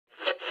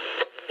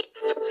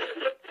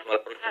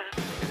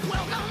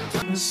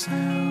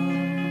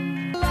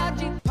Sound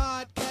Logic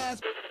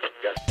Podcast.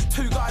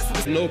 Two guys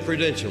with no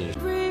credentials.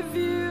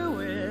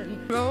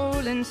 Reviewing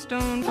Rolling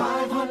Stone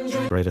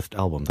 500 greatest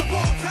album.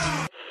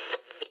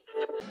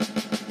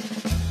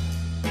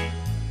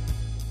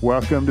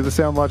 Welcome to the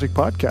Sound Logic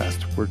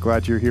Podcast. We're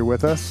glad you're here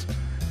with us.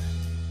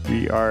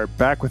 We are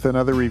back with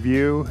another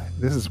review.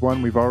 This is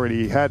one we've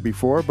already had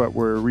before, but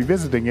we're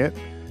revisiting it.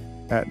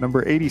 At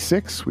number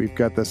 86, we've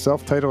got the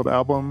self-titled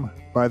album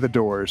by The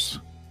Doors.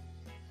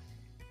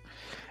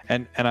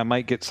 And I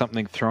might get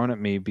something thrown at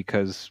me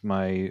because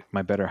my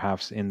better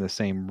half's in the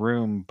same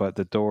room, but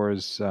The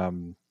Doors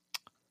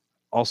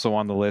also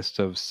on the list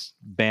of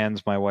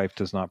bands my wife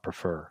does not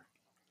prefer.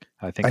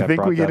 I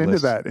think we get into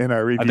that in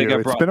our review.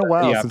 It's been a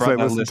while since I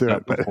listened to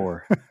it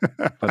before.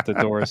 But The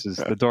Doors is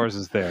there. The Doors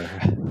is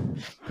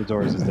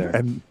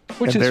there.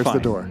 Which is fine. The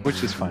door.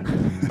 Which is fine.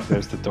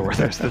 There's the door.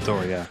 There's the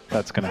door. Yeah,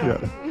 that's going to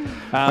happen.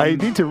 Yeah. I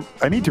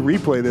need to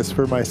replay this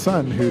for my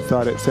son who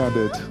thought it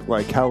sounded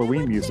like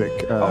Halloween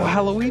music.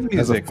 Halloween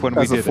music when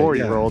we did it. As a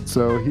 4-year-old.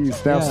 So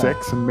he's now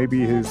 6 and maybe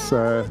his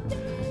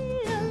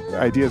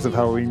ideas of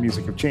Halloween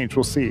music have changed.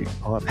 We'll see.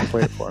 I'll have to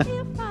play it for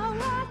him.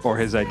 Or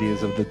his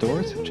ideas of The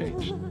Doors have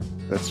changed.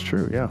 That's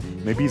true, yeah.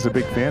 Maybe he's a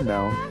big fan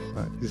now.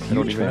 He's a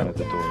huge fan of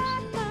The Doors.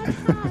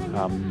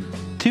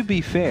 To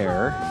be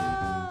fair,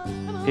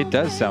 it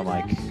does sound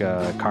like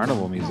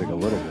carnival music a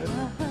little bit.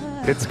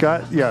 It's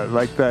got,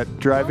 like that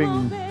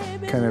driving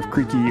kind of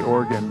creaky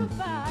organ.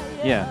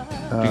 Yeah.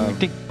 Yeah,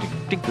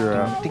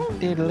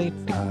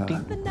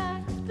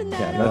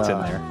 that's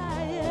in there.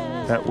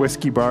 That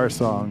Whiskey Bar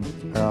song.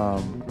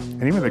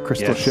 And even the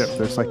Crystal Ship,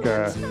 there's like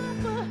a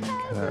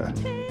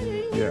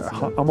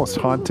almost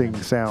haunting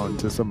sound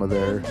to some of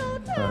their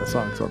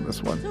songs on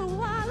this one.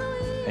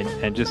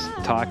 And just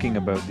talking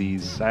about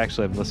these, I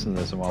actually haven't listened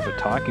to this in a while, but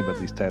talking about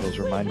these titles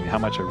remind me how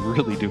much I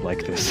really do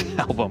like this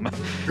album.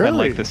 Really? And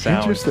like the sound.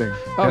 Interesting.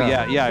 Oh,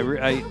 yeah.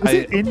 Was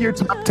it in your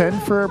top 10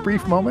 for a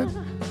brief moment?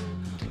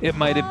 It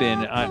might have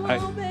been.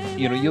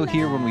 You'll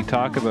hear when we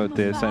talk about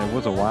this, and it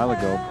was a while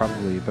ago,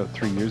 probably about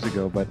 3 years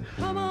ago, but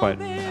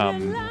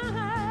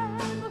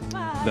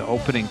the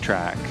opening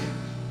track,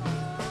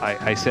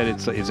 I said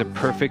it's a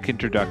perfect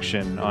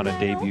introduction on a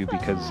debut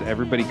because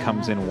everybody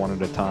comes in one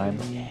at a time.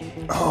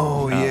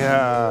 Oh,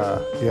 yeah.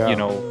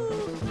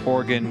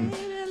 Organ,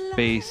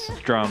 bass,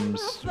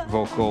 drums,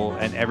 vocal,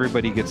 and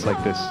everybody gets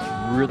like this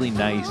really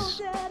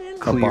nice,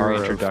 clear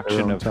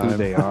introduction of who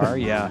they are.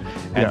 Yeah.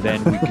 And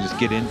then we can just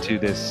get into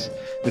this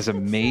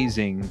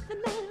amazing,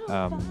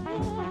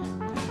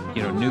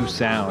 new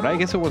sound. I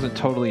guess it wasn't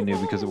totally new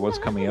because it was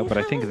coming out, but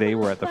I think they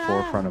were at the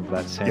forefront of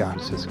that San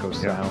Francisco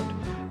sound.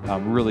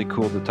 Really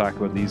cool to talk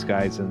about these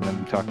guys, and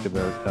then we talked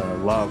about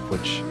Love,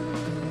 which...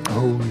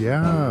 Oh,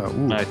 yeah.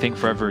 Ooh. I think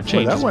Forever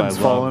Changes that one's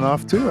fallen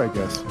off too, I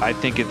guess. I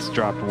think it's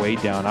dropped way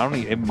down.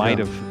 It might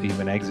have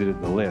even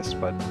exited the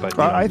list, but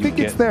I think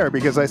it's there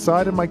because I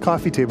saw it in my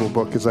coffee table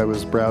book as I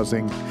was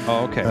browsing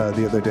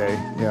the other day.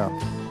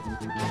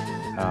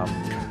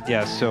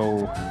 Yeah.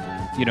 So,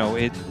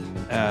 it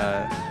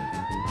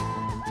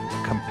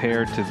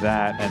compared to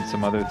that and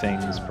some other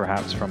things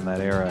perhaps from that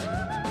era,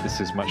 this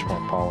is much more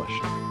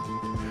polished.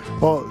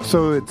 Well,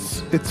 so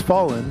it's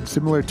fallen,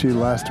 similar to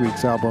last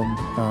week's album,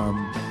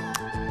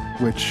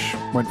 which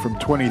went from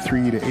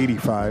 23 to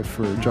 85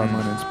 for John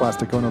Lennon's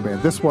Plastic Ono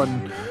Band. This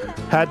one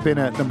had been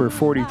at number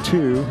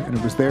 42, and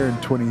it was there in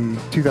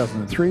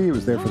 2003. It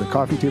was there for the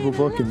coffee table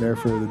book and there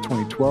for the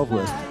 2012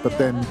 list, but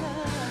then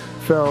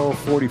fell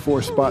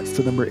 44 spots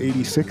to number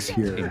 86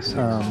 here. Is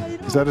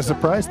that a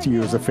surprise to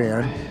you as a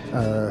fan?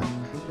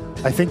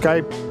 I think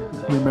I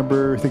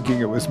remember thinking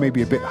it was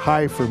maybe a bit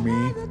high for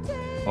me.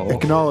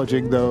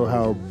 Acknowledging, though,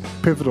 how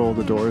pivotal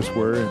the Doors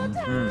were, and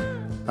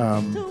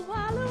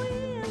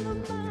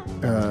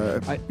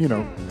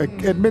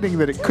admitting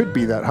that it could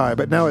be that high,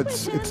 but now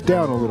it's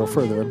down a little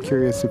further. I'm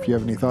curious if you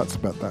have any thoughts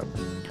about that.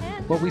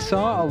 Well, we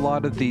saw a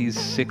lot of these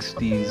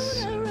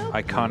 60s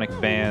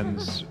iconic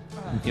bands,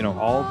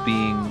 all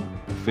being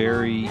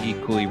very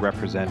equally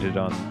represented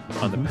on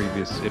the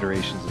previous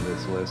iterations of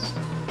this list.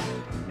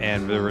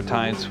 And there were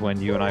times when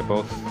you and I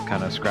both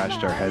kind of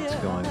scratched our heads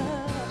going,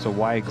 so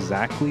why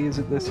exactly is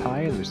it this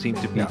high? And there seemed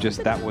to be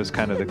just that was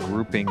kind of the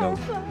grouping of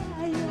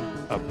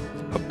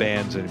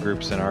bands and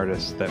groups and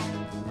artists that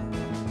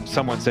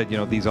someone said,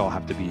 these all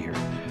have to be here.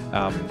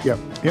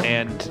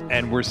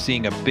 And we're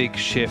seeing a big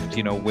shift,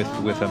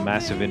 with a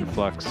massive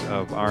influx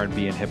of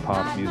R&B and hip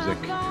hop music,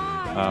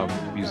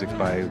 music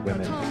by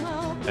women,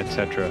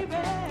 etc.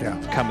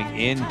 Coming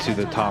into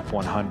the top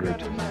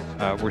 100.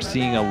 We're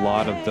seeing a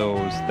lot of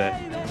those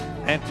that,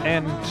 and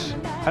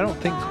I don't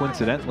think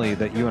coincidentally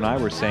that you and I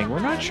were saying,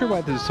 we're not sure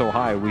why this is so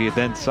high. We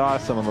then saw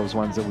some of those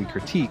ones that we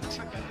critiqued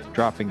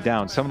dropping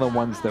down. Some of the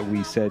ones that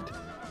we said,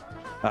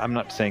 I'm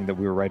not saying that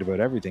we were right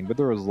about everything, but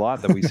there was a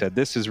lot that we said,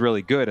 this is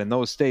really good. And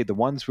those stayed. The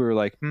ones we were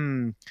like,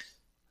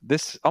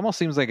 this almost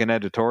seems like an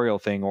editorial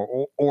thing,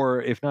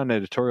 or if not an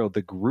editorial,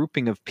 the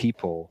grouping of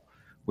people,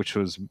 which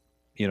was,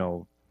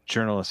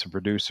 journalists and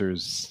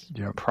producers,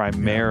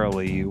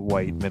 primarily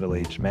white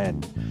middle-aged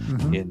men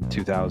in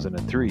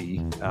 2003.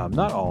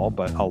 Not all,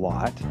 but a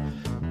lot.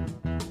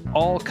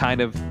 All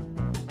kind of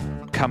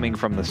coming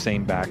from the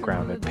same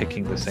background and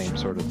picking the same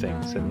sort of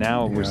things. And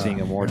now we're seeing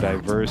a more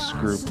diverse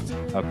group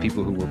of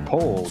people who were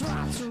polled.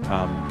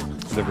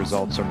 The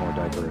results are more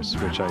diverse,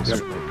 which I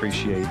certainly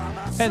appreciate.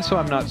 And so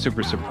I'm not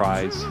super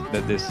surprised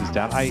that this is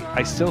down.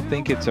 I still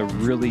think it's a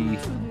really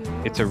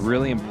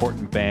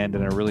important band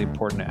and a really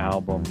important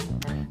album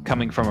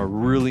coming from a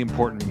really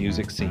important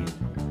music scene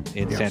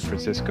in San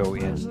Francisco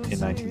in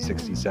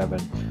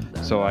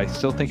 1967. So I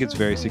still think it's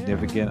very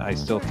significant. I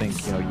still think,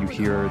 you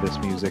hear this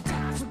music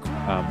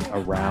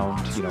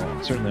around,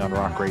 certainly on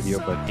rock radio,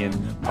 but in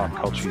pop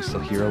culture, you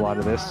still hear a lot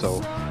of this.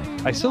 So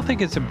I still think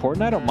it's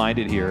important. I don't mind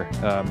it here.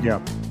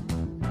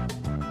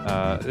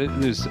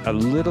 There's a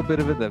little bit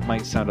of it that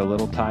might sound a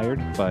little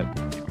tired, but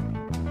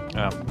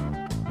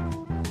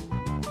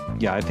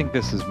I think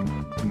this is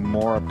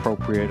more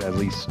appropriate, at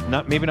least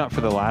maybe not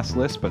for the last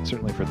list, but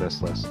certainly for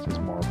this list is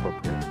more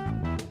appropriate.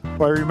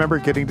 Well, I remember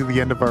getting to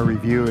the end of our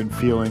review and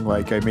feeling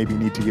like I maybe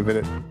need to give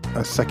it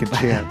a second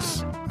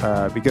chance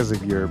because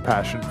of your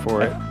passion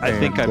for it. I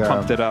think I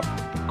pumped it up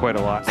quite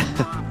a lot.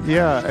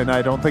 Yeah, and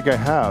I don't think I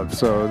have.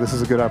 So this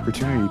is a good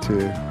opportunity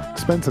to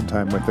spend some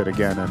time with it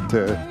again and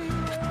to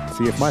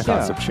see if my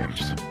thoughts have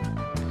changed.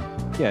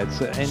 Yeah,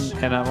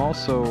 and I'm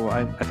also,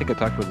 I think I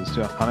talked about this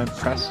too, I'm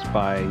impressed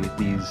by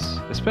these,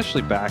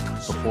 especially back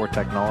before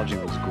technology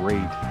was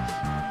great.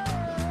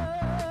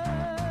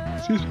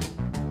 Excuse me.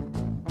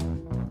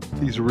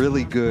 These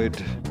really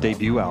good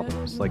debut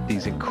albums, like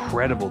these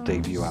incredible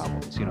debut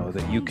albums,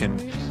 that you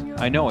can,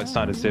 I know it's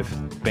not as if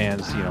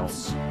bands,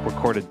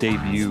 record a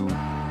debut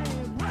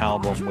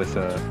album with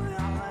a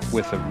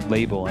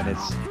label and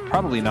it's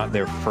probably not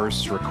their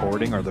first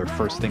recording or their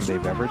first thing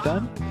they've ever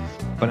done,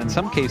 but in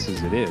some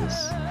cases it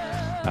is.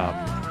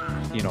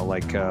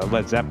 Like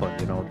Led Zeppelin,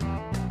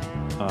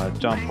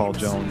 John Paul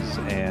Jones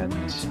and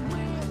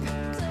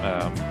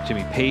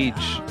Jimmy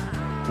Page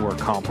were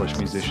accomplished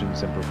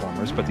musicians and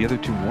performers, but the other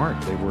two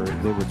weren't. They were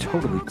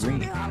totally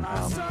green.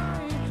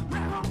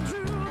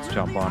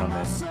 John Bonham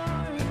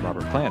and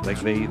Robert Plant, like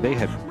they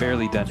had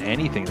barely done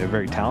anything. They're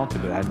very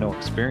talented, but had no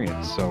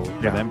experience. So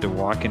for them to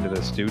walk into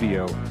the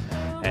studio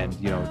and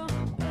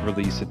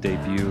release a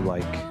debut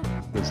like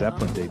the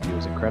Zeppelin debut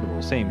is incredible.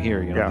 Same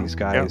here. These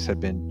guys had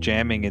been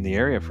jamming in the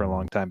area for a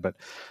long time, but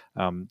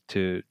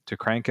to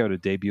crank out a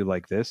debut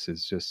like this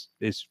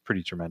is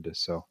pretty tremendous.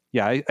 So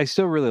I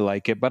still really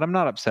like it, but I'm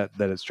not upset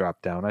that it's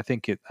dropped down. I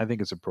think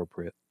it's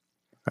appropriate.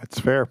 That's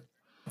fair.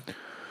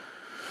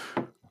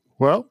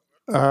 Well,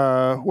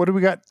 what do we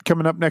got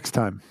coming up next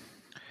time?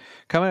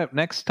 Coming up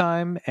next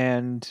time,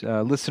 and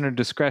listener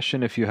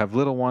discretion if you have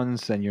little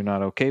ones and you're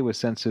not okay with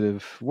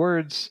sensitive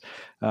words.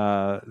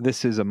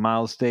 This is a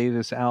Miles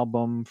Davis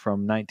album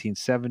from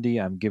 1970.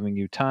 I'm giving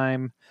you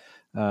time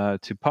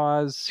to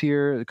pause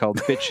here, called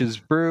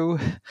Bitches Brew.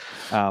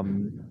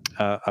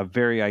 A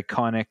very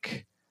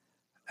iconic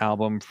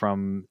album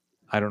from,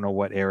 I don't know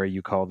what era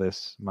you call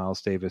this,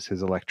 Miles Davis,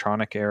 his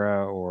electronic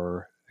era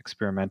or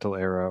experimental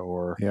era,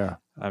 or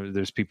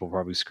there's people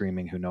probably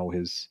screaming who know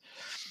his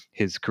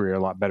career a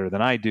lot better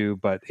than I do,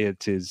 but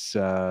it is,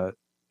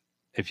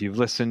 if you've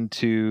listened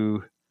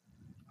to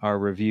our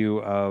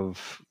review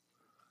of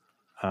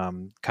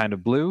Kind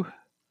of Blue,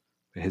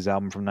 his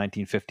album from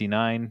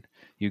 1959,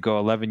 you go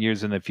 11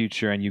 years in the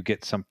future and you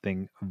get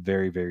something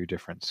very, very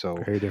different. So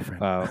very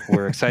different.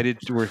 We're excited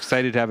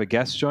to have a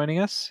guest joining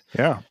us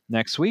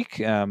next week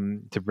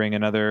to bring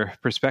another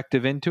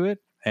perspective into it.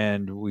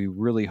 And we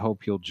really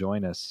hope you'll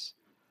join us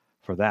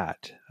for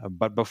that.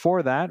 But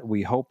before that,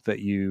 we hope that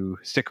you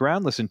stick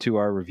around, listen to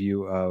our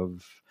review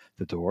of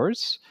The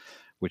Doors,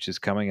 which is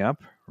coming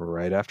up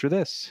right after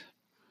this.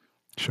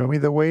 Show me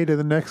the way to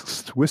the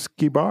next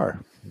whiskey bar.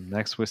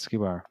 Next whiskey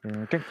bar.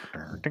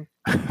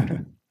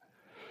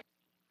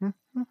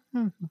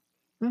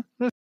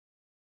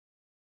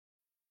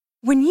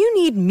 When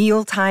you need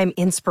mealtime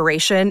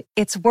inspiration,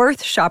 it's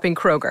worth shopping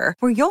Kroger,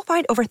 where you'll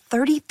find over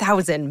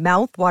 30,000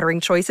 mouth-watering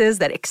choices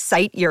that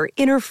excite your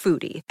inner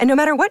foodie. And no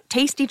matter what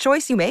tasty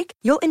choice you make,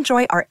 you'll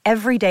enjoy our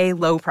everyday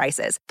low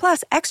prices,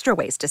 plus extra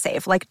ways to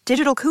save, like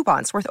digital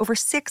coupons worth over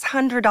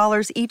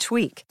 $600 each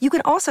week. You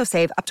can also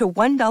save up to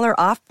 $1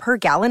 off per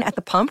gallon at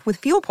the pump with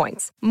fuel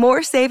points.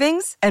 More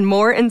savings and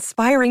more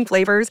inspiring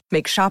flavors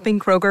make shopping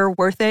Kroger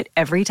worth it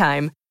every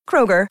time.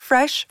 Kroger,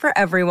 fresh for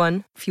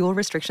everyone. Fuel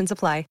restrictions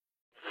apply.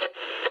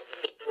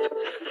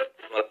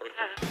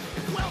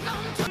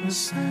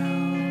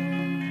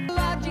 Sound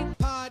Logic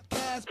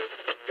Podcast.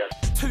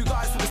 Two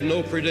guys with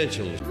no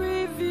credentials.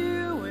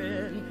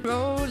 Reviewing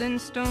Rolling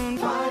Stone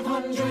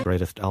 500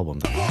 greatest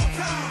albums.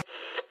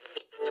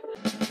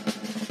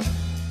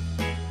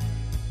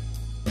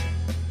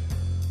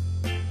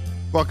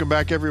 Welcome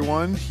back,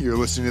 everyone. You're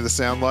listening to the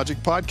Sound Logic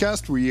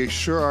Podcast. We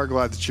sure are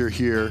glad that you're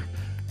here.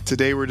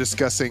 Today we're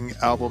discussing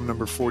album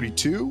number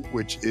 42,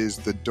 which is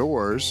The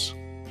Doors,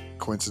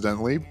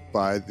 coincidentally,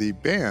 by the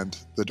band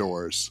The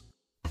Doors.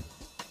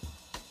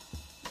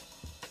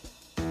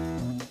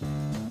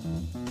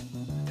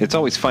 It's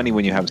always funny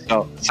when you have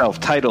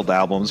self-titled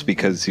albums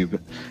because you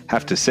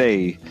have to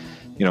say,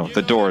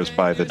 The Doors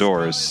by The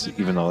Doors,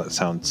 even though that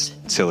sounds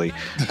silly.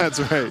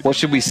 That's right. What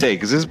should we say?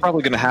 Because this is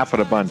probably going to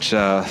happen a bunch.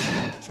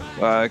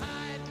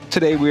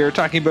 Today we are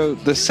talking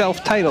about the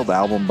self-titled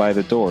album by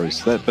The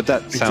Doors. But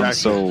that sounds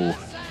so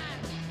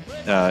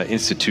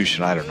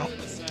institutional. I don't know.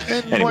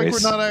 And Anyways.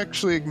 we're not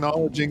actually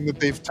acknowledging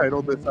that they've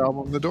titled this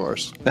album The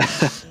Doors.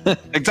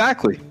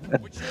 Exactly.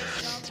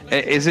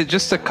 Is it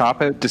just a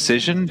cop-out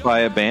decision by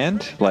a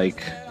band?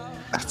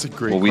 That's a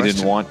great we question.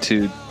 didn't want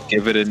to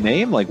give it a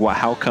name?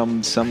 How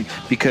come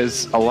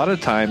because a lot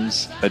of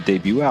times a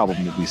debut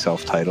album will be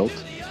self-titled,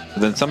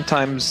 but then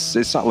sometimes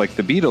it's not, like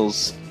the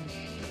Beatles,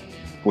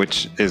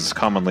 which is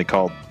commonly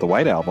called the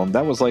White Album.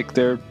 That was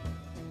their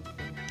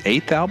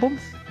 8th album?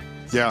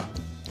 Yeah.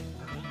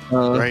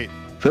 Right.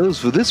 Fellas,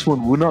 for this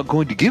one, we're not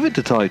going to give it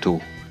the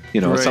title.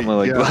 Right, something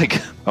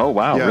like, oh,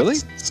 wow, yeah, really?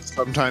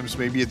 Sometimes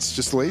maybe it's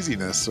just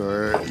laziness,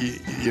 or,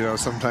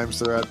 sometimes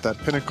they're at that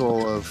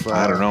pinnacle of...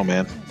 I don't know,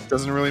 man.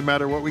 Doesn't really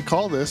matter what we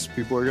call this.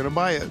 People are going to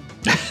buy it.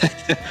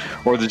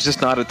 Or there's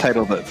just not a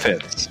title that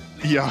fits.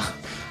 Yeah.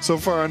 So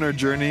far on our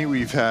journey,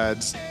 we've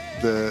had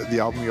the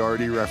album we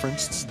already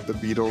referenced, the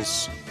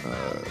Beatles'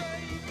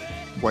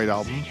 White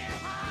Album,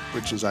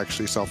 which is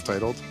actually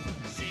self-titled.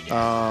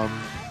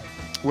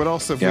 What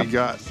else have we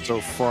got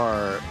so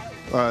far?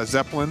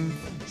 Zeppelin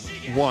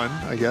 1,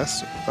 I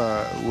guess.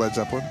 Led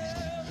Zeppelin.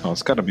 Oh,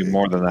 it's got to be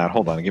more than that.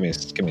 Hold on, give me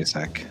a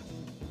sec.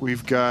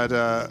 We've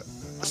got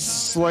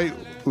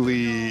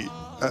slightly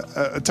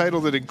a title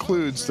that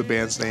includes the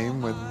band's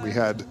name when we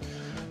had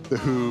the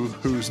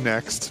Who's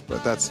Next,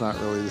 but that's not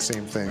really the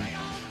same thing.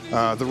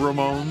 The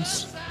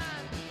Ramones.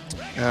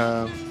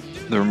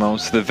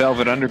 The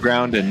Velvet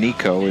Underground and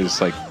Nico is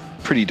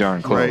pretty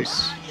darn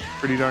close. Right.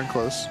 Pretty darn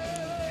close.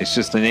 It's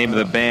just the name of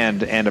the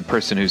band and a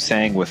person who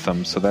sang with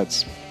them, so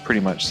that's pretty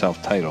much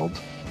self-titled.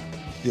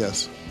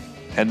 Yes.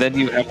 And then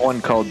you have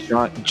one called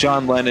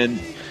John Lennon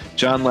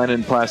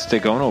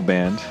Plastic Ono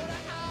Band.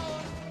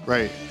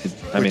 Right.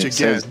 It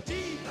says,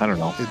 I don't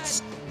know.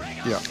 It's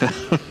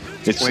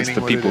it's just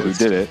the people who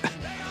did it.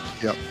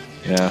 Yep.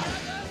 Yeah.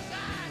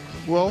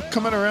 Well,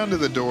 coming around to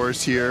The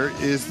Doors here,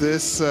 is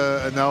this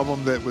an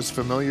album that was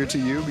familiar to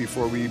you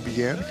before we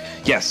began?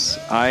 Yes,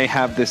 I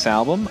have this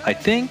album. I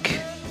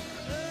think...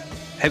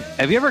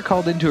 Have you ever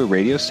called into a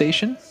radio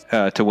station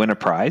to win a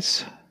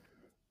prize?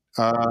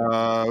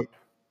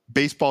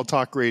 Baseball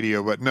talk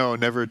radio, but no,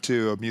 never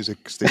to a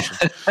music station.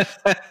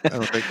 I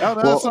don't think. Oh,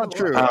 no, that's not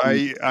true.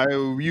 I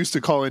used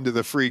to call into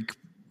the Freak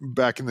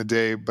back in the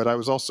day, but I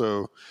was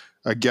also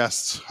a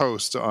guest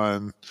host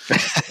on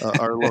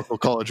our local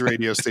college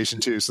radio station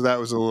too, so that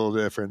was a little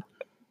different.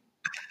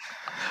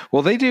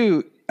 Well, they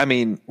do. I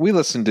mean, we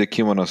listen to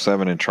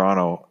Q107 in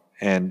Toronto,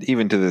 and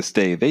even to this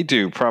day, they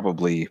do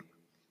probably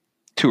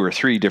 2 or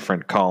 3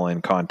 different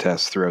call-in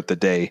contests throughout the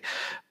day.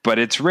 But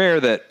it's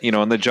rare that,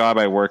 in the job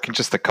I work and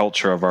just the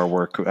culture of our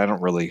work, I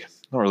don't really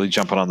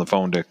jumping on the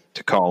phone to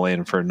call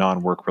in for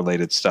non-work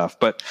related stuff.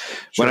 But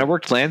when I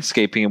worked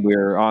landscaping, we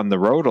were on the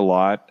road a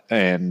lot,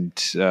 and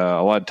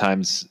a lot of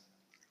times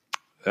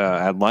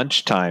at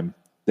lunchtime,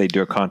 they'd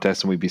do a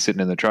contest and we'd be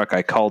sitting in the truck.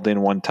 I called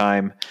in one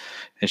time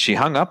and she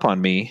hung up on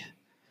me,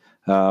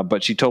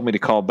 but she told me to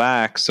call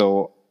back.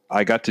 So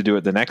I got to do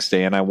it the next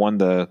day, and I won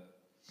the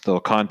little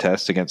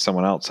contest against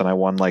someone else, and I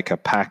won a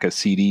pack of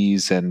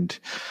CDs and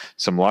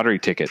some lottery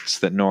tickets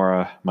that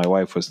Nora, my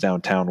wife, was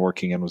downtown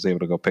working and was able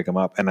to go pick them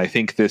up. And I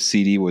think this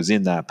CD was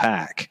in that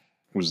pack.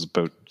 It was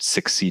about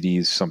 6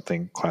 CDs,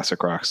 something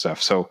classic rock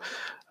stuff. So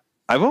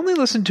I've only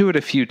listened to it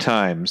a few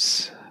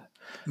times,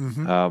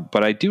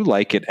 but I do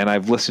like it, and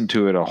I've listened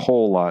to it a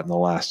whole lot in the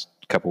last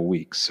couple of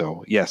weeks.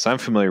 So yes, I'm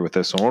familiar with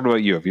this one. What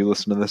about you? Have you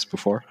listened to this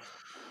before?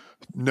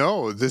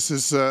 No, this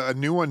is a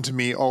new one to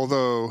me,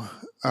 although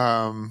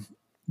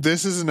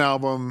this is an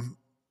album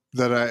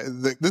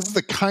that this is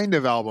the kind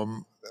of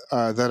album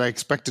that I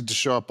expected to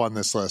show up on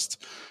this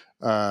list.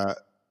 A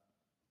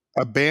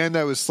band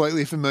I was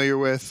slightly familiar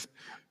with,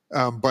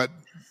 but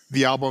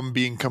the album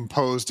being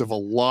composed of a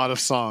lot of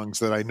songs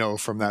that I know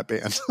from that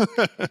band.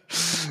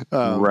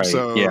 Right.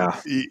 So, yeah.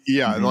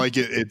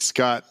 It's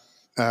got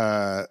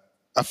a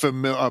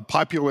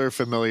popular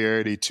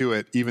familiarity to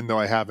it, even though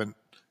I haven't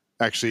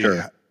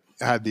actually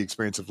had the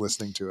experience of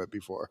listening to it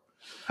before.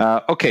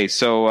 Okay,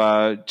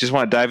 so just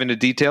want to dive into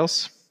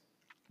details?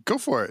 Go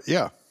for it,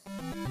 yeah.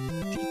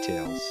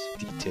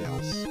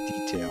 Details.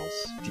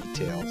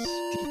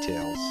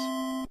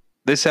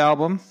 This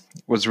album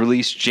was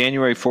released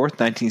January 4th,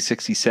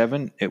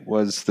 1967. It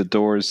was the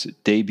Doors'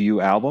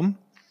 debut album.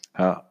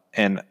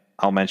 And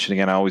I'll mention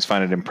again, I always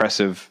find it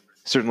impressive,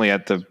 certainly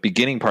at the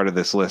beginning part of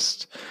this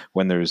list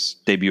when there's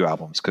debut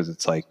albums, because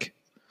it's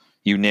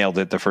you nailed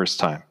it the first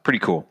time. Pretty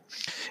cool.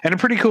 And a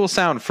pretty cool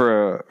sound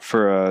for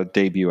a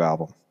debut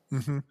album.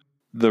 Mm-hmm.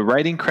 The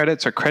writing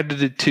credits are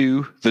credited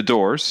to The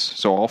Doors,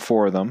 so all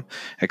 4 of them,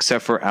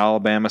 except for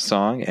Alabama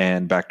Song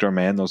and Backdoor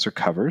Man. Those are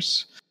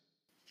covers.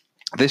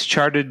 This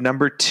charted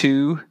number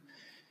 2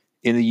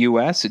 in the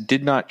U.S. It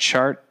did not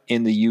chart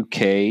in the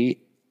U.K.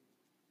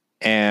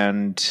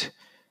 And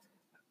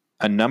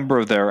a number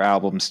of their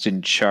albums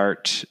didn't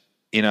chart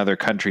in other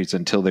countries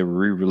until they were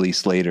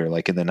re-released later,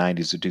 like in the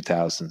 90s or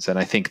 2000s. And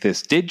I think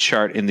this did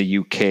chart in the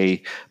UK,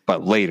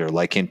 but later,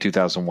 like in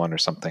 2001 or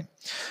something.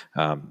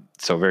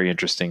 So very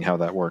interesting how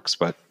that works.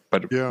 But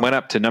went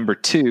up to number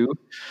 2.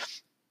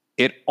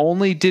 It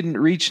only didn't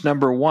reach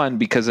number 1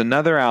 because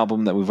another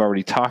album that we've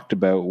already talked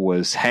about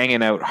was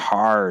hanging out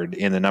hard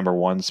in the number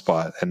 1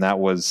 spot, and that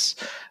was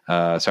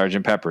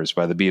Sgt. Pepper's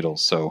by the Beatles.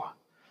 So,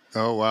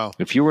 oh wow!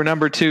 If you were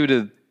number 2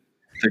 to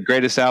the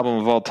greatest album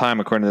of all time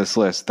according to this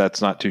list,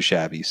 that's not too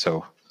shabby.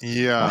 So,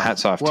 yeah,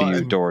 hats off to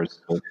you, Doors.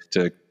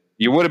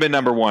 You would have been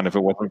number 1 if it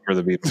wasn't for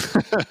the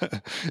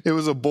Beatles. It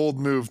was a bold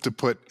move to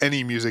put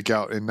any music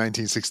out in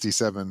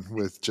 1967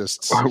 with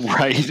just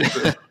right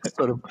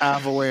sort of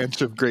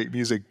avalanche of great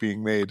music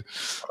being made.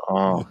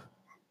 Oh,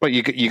 but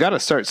you got to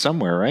start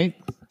somewhere, right?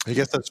 I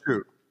guess that's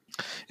true.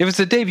 If it's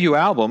a debut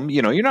album,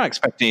 you're not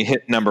expecting to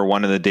hit number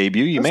 1 in the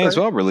debut. You may as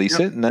well release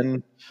it, and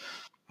then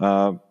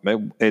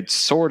it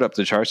soared up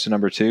the charts to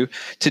number 2.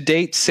 To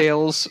date,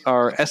 sales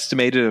are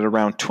estimated at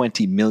around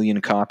 20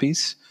 million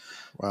copies.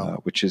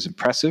 Wow. Which is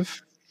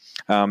impressive.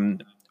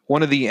 One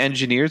of the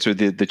engineers, or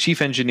the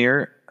chief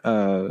engineer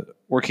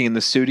working in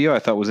the studio, I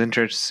thought was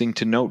interesting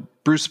to note,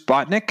 Bruce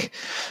Botnick.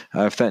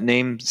 If that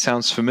name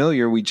sounds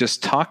familiar, we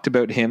just talked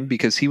about him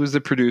because he was the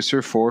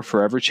producer for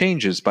Forever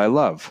Changes by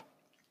Love.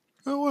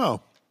 Oh,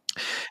 wow.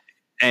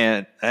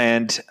 And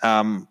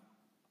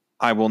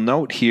I will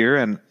note here,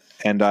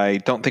 and I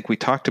don't think we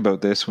talked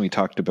about this when we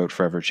talked about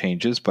Forever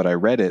Changes, but I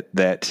read it,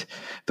 that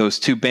those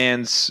two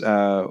bands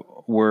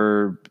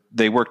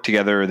they worked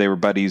together, they were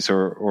buddies,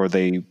 or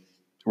they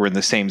were in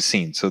the same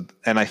scene. So,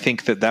 and I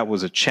think that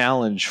was a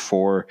challenge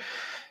for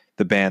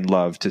the band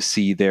Love to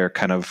see their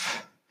kind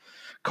of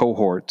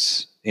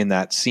cohorts in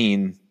that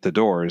scene, the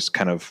Doors,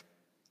 kind of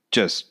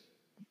just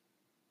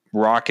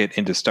rocket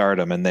into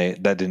stardom, and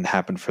that didn't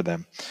happen for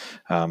them.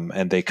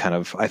 And they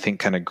I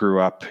think grew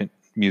up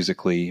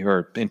musically,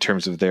 or in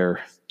terms of their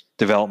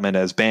development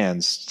as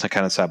bands,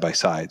 kind of side by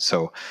side.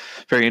 So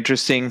very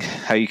interesting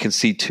how you can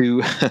see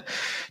two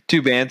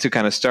bands who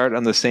kind of start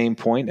on the same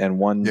point, and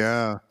one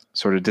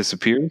sort of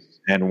disappears,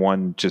 and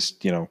one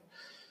just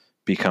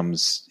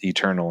becomes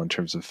eternal in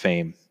terms of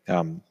fame.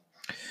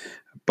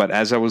 But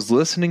as I was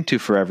listening to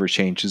Forever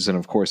Changes, and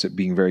of course it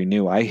being very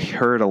new, I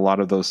heard a lot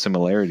of those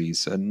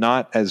similarities, and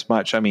not as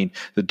much. I mean,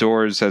 the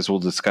Doors, as we'll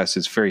discuss,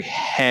 is very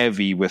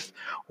heavy with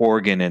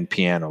organ and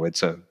piano.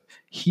 It's a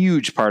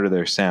huge part of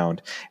their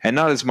sound, and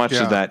not as much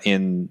of that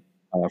in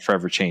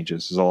Forever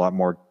Changes. There's a lot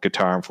more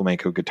guitar and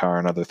flamenco guitar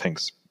and other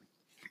things.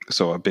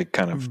 So a big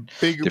kind of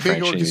big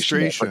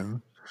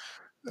orchestration.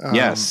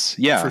 Yes,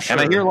 yeah, sure.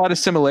 And I hear a lot of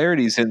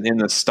similarities in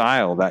the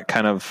style, that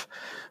kind of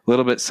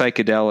little bit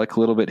psychedelic, a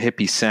little bit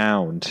hippie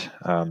sound.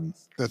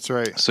 That's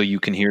right. So you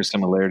can hear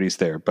similarities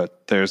there,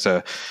 but there's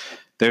a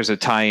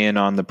tie-in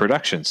on the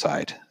production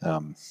side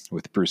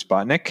with Bruce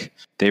Botnick.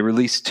 They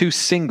released 2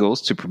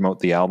 singles to promote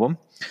the album.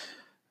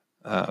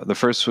 The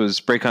first was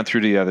Break On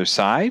Through to the Other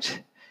Side,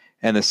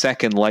 and the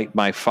second, Light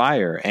My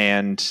Fire.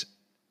 And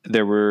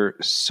there were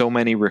so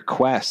many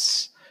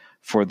requests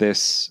for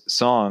this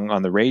song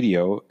on the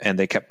radio, and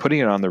they kept putting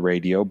it on the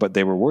radio, but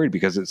they were worried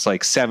because it's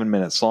like 7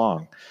 minutes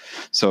long.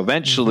 So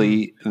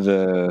eventually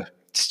the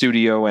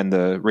studio and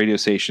the radio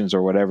stations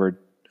or whatever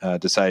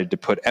decided to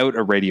put out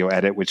a radio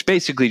edit, which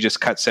basically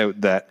just cuts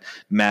out that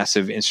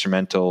massive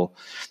instrumental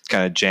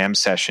kind of jam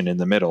session in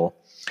the middle.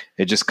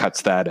 It just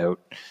cuts that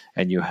out,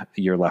 and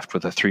you're left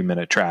with a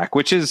 3-minute track,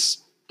 which is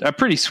a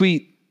pretty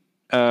sweet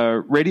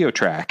radio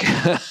track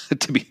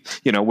to be,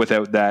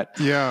 without that.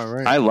 Yeah,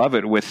 right. I love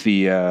it with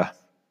the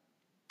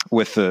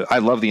I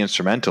love the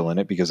instrumental in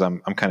it because I'm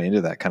kind of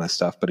into that kind of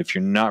stuff. But if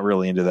you're not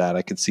really into that,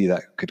 I could see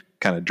that could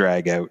kind of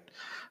drag out.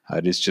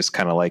 It is just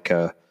kind of like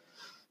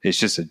it's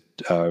just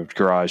a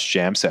garage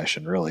jam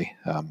session, really.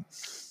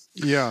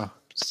 Yeah.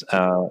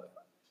 So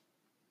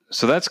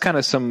that's kind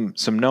of some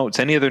notes.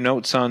 Any other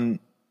notes on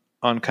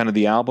kind of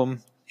the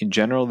album in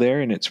general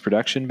there in its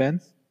production, Ben?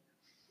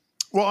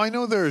 Well, I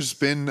know there's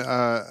been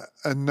a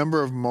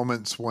number of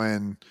moments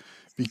when,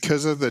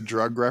 because of the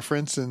drug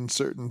reference in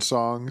certain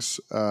songs,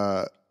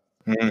 the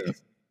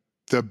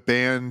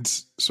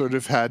band sort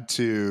of had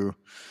to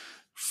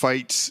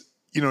fight,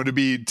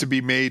 to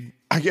be made,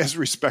 I guess,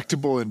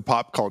 respectable in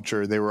pop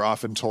culture. They were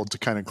often told to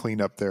kind of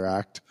clean up their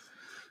act.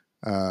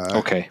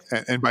 Okay.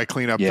 And by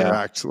clean up their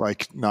act,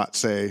 like not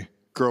say,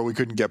 girl, we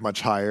couldn't get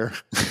much higher,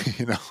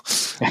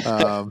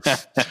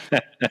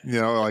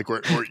 like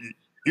we're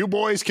you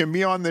boys can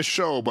be on this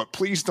show, but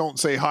please don't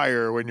say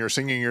higher when you're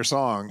singing your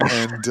song.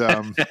 And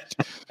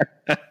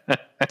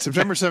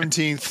September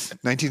 17th,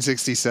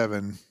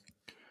 1967,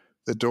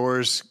 the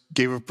Doors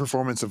gave a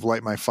performance of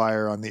Light My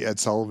Fire on the Ed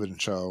Sullivan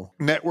Show.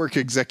 Network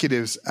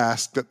executives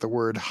asked that the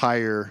word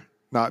higher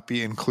not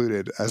be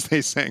included as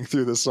they sang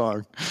through the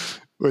song,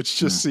 which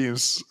just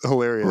seems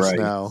hilarious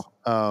now.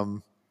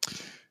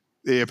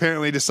 They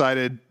apparently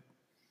decided,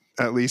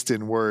 at least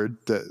in word,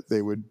 that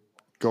they would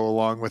go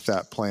along with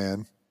that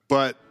plan.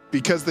 But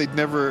because they'd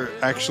never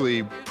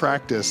actually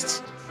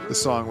practiced the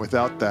song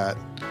without that,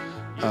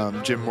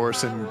 Jim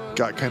Morrison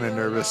got kind of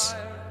nervous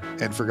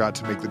and forgot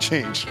to make the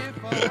change.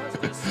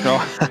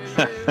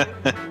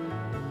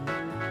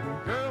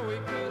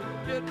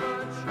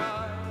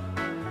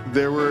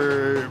 There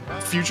were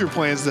future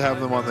plans to have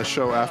them on the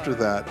show after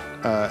that,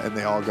 and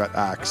they all got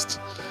axed.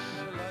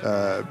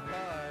 The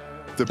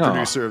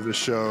producer of the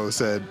show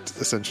said,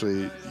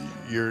 essentially,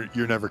 "You're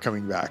never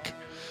coming back,"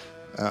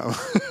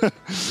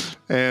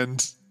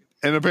 and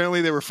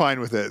apparently they were fine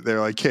with it. They're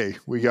like, "Hey,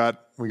 we got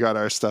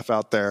our stuff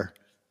out there.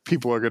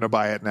 People are going to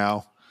buy it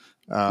now."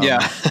 We're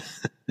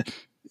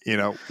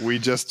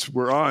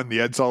on the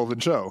Ed Sullivan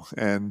Show,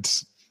 and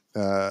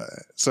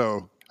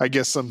so I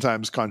guess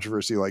sometimes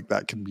controversy like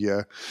that can be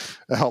a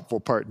helpful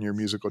part in your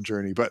musical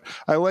journey. But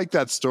I like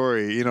that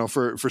story,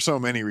 for so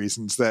many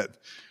reasons. That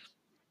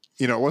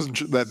it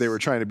wasn't that they were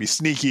trying to be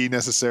sneaky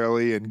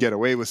necessarily and get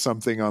away with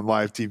something on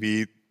live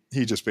TV.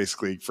 He just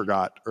basically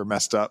forgot or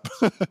messed up.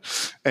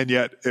 And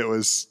yet it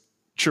was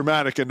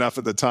traumatic enough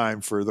at the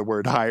time for the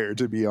word hire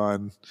to be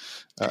on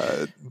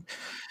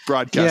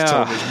broadcast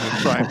television in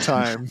prime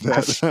time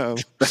that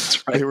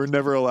that's right. They were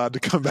never allowed to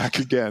come back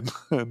again.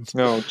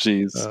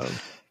 Geez.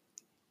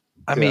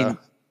 I mean,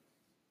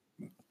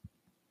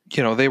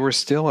 they were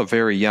still a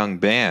very young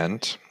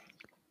band.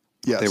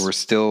 Yes. They were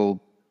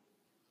still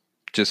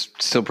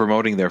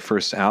promoting their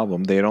first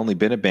album. They had only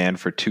been a band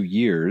for 2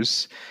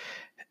 years.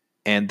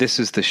 And this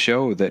is the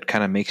show that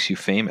kind of makes you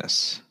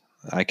famous.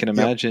 I can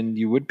imagine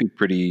you would be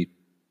pretty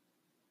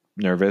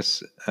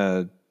nervous.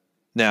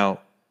 Now,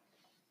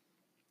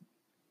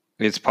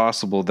 it's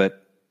possible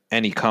that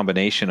any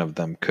combination of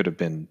them could have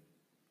been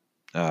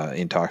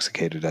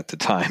intoxicated at the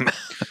time.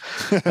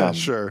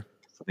 Sure.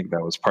 I think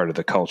that was part of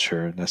the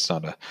culture, and that's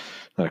not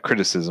a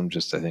criticism,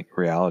 just I think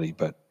reality.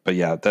 But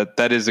yeah,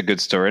 that is a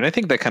good story, and I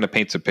think that kind of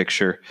paints a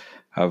picture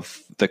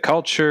of the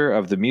culture,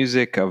 of the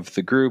music, of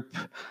the group,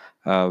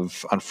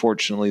 of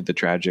unfortunately the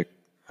tragic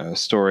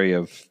story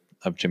of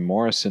Jim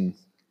Morrison.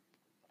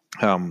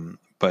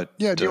 But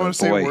do you want to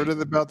say a word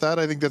about that?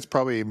 I think that's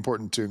probably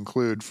important to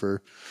include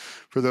for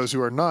those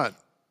who are not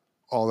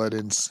all that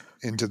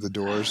into the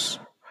Doors.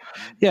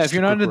 Yeah, if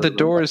you're not into the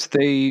Doors,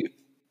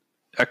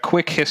 a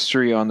quick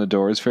history on the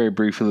Doors, very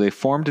briefly. They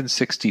formed in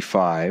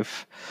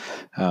 1965.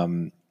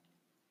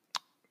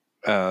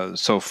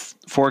 So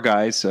 4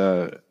 guys.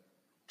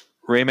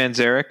 Ray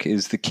Manzarek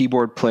is the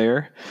keyboard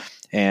player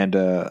and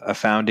a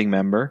founding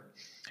member.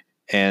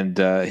 And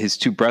his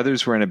 2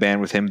 brothers were in a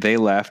band with him. They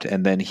left,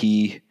 and then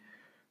he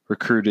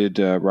recruited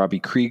Robbie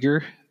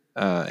Krieger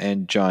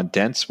and John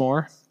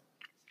Densmore.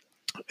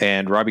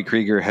 And Robbie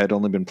Krieger had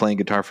only been playing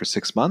guitar for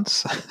 6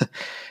 months.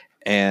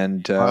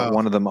 And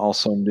one of them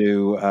also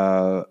knew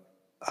a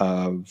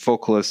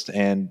vocalist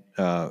and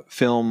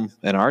film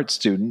and art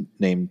student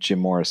named Jim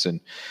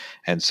Morrison.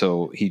 And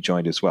so he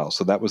joined as well.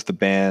 So that was the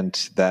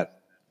band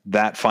that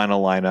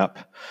final lineup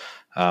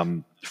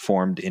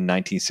formed in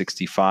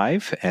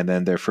 1965. And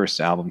then their first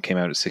album came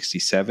out in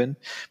 1967.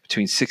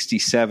 Between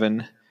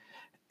 1967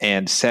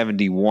 and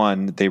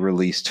 1971, they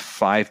released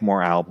 5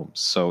 more albums.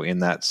 So in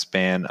that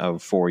span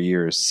of 4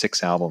 years,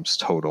 6 albums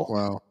total.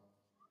 Wow.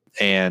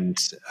 And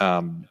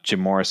Jim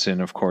Morrison,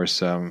 of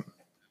course,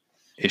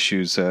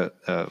 issues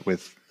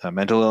with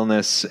mental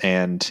illness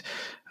and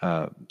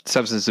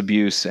substance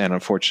abuse, and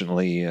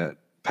unfortunately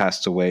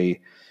passed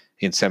away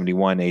in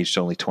 1971, aged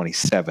only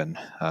 27,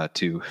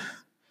 to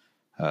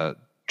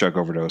drug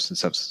overdose and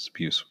substance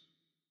abuse.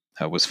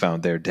 Was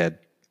found there dead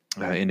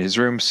in his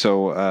room.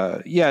 So,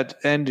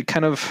 and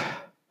kind of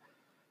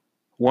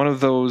one of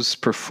those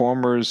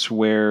performers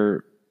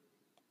where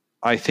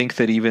I think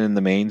that even in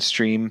the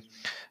mainstream,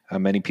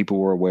 many people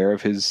were aware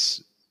of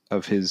his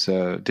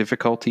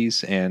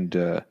difficulties,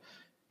 and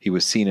he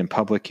was seen in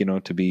public,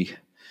 to be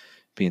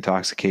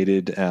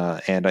intoxicated,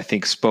 and I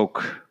think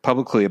spoke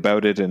publicly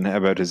about it and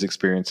about his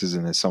experiences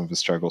and some of his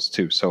struggles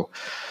too. So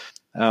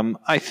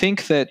I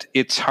think that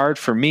it's hard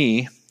for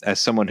me,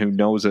 as someone who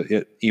knows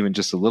even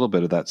just a little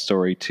bit of that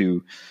story,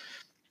 to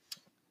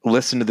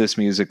listen to this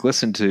music,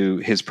 listen to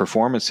his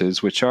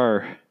performances, which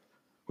are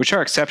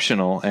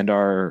exceptional and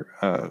are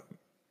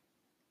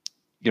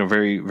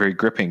very, very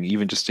gripping,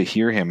 even just to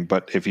hear him.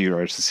 But if you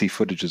are to see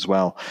footage as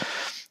well,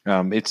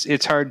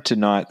 it's hard to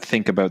not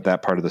think about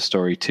that part of the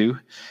story too,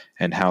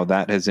 and how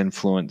that has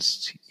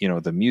influenced,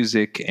 the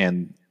music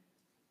and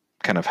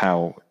kind of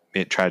how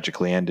it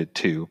tragically ended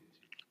too.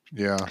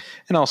 Yeah.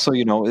 And also,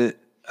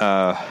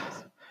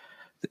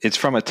 it's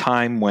from a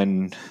time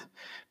when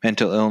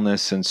mental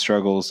illness and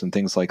struggles and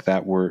things like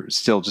that were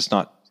still just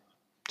not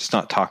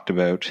talked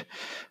about.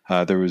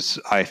 There was,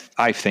 I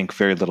think,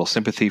 very little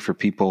sympathy for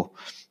people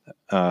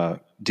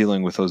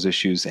dealing with those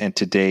issues. And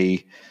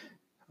today,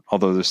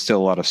 although there's still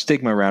a lot of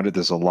stigma around it,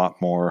 there's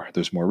more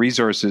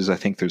resources. I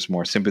think there's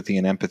more sympathy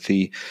and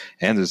empathy.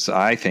 And there's,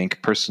 I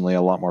think, personally,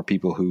 a lot more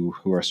people who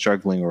are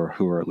struggling or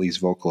who are at least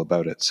vocal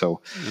about it.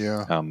 So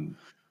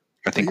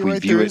I think we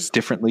view it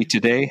differently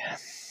today.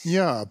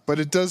 Yeah, but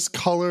it does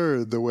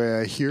color the way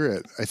I hear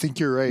it. I think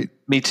you're right.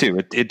 Me too.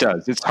 It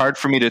does. It's hard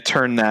for me to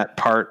turn that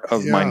part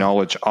of my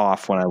knowledge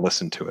off when I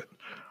listen to it.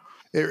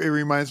 It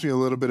reminds me a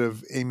little bit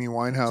of Amy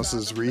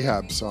Winehouse's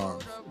Rehab song.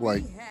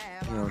 Like,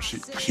 you know, she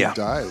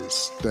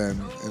dies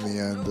then in the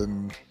end,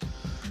 and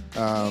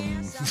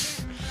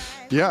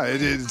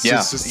it's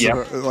just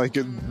sort of like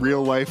a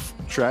real life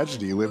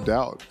tragedy lived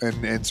out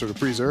and sort of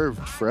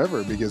preserved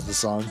forever because the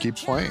song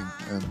keeps playing.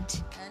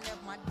 And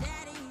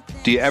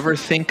do you ever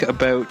think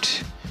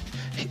about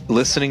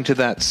listening to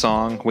that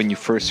song when you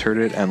first heard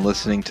it and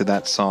listening to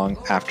that song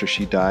after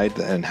she died,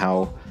 and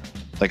how,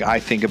 like, I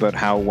think about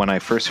how when I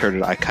first heard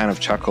it, I kind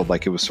of chuckled,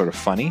 like it was sort of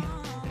funny.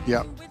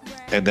 Yeah.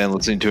 And then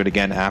listening to it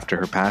again after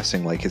her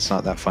passing, like it's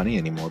not that funny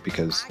anymore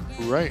because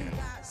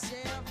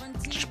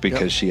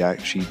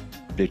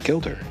it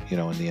killed her, you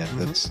know, in the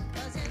end.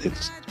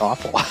 It's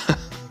awful.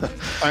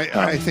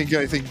 I think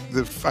I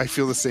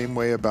feel the same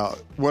way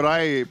about what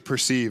I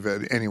perceive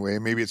anyway.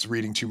 Maybe it's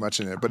reading too much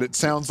in it, but it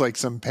sounds like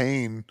some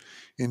pain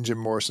in Jim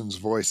Morrison's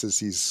voice as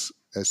he's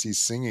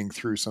singing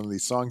through some of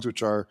these songs,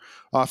 which are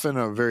often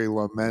a very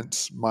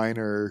lament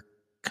minor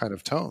kind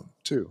of tone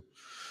too.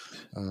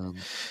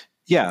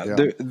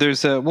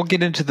 There's a, we'll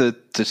get into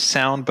the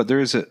sound, but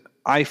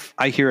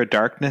I hear a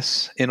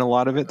darkness in a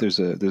lot of it. There's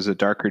a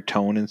darker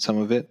tone in some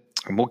of it,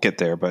 and we'll get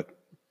there, but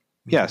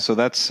yeah, so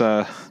that's,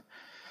 I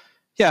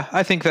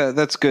think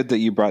that's good that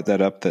you brought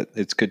that up, that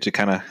it's good to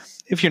kind of,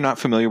 if you're not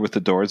familiar with the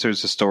Doors,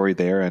 there's a story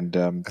there, and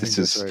this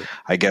is, right,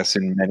 I guess,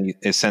 in many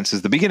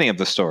senses, the beginning of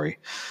the story.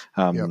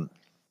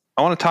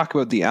 I want to talk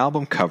about the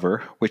album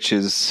cover, which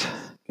is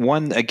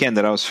one, again,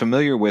 that I was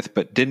familiar with,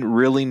 but didn't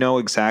really know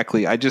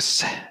exactly.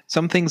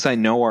 Some things I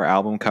know are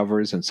album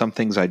covers, and some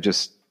things I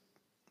just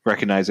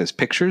recognize as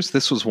pictures.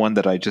 This was one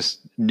that I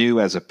just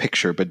knew as a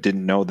picture, but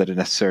didn't know that it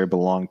necessarily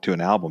belonged to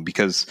an album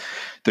because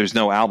there's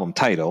no album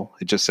title.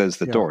 It just says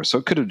The Doors. So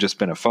it could have just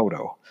been a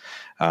photo.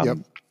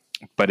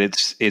 But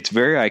it's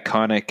very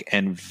iconic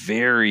and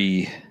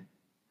very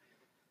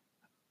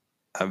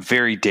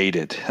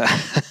dated.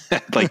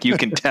 Like you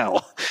can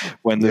tell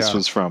when this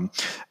was from.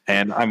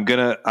 And I'm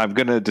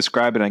gonna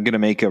describe it. I'm gonna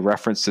make a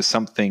reference to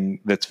something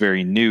that's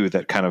very new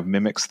that kind of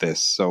mimics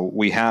this. So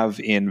we have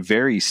in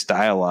very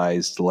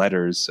stylized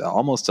letters,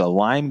 almost a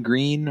lime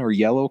green or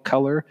yellow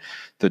color,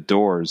 The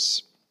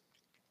Doors.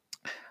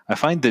 I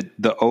find that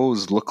the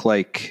O's look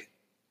like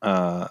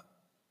the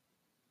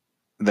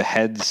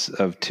heads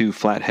of two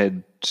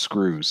flathead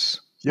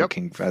screws.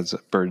 Looking as a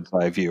bird's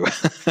eye view.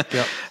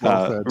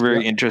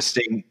 Very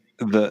interesting.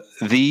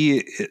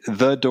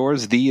 The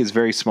Doors, the is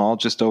very small,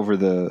 just over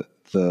the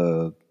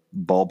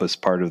bulbous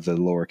part of the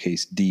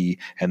lowercase d,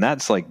 and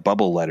that's like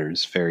bubble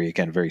letters, very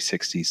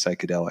 60s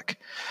psychedelic.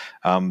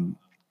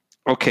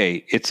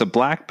 Okay, it's a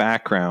black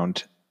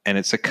background and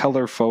it's a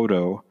color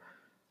photo.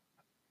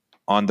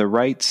 On the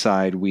right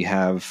side, we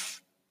have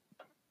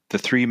the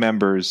three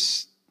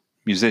members,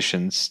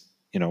 musicians,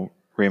 you know,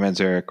 Ray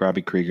Manzarek,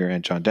 Robbie Krieger,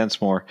 and John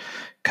Densmore,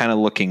 kind of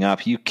looking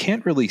up. You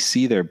can't really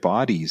see their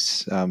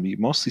bodies. You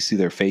mostly see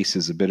their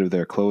faces, a bit of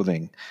their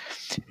clothing.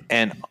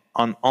 And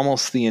on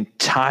almost the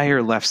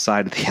entire left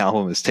side of the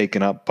album is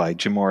taken up by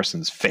Jim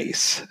Morrison's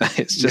face.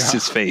 It's just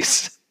his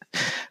face.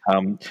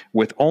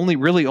 With only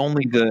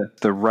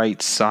the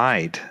right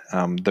side.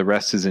 The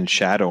rest is in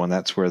shadow, and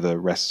that's where the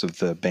rest of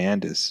the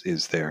band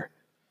is there.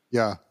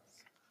 Yeah.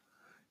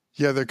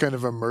 Yeah, they're kind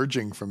of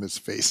emerging from his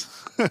face.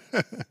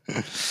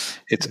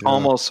 It's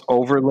almost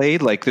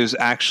overlaid. Like there's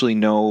actually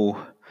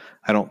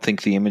I don't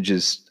think the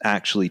images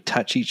actually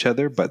touch each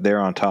other, but they're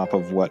on top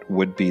of what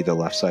would be the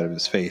left side of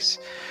his face.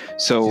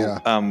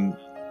 So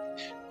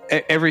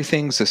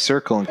everything's a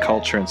circle in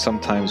culture, and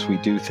sometimes we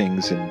do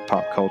things in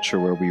pop culture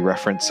where we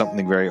reference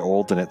something very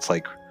old and it's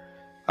like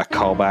a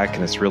callback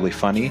and it's really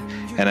funny.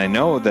 And I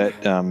know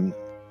that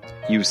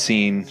you've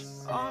seen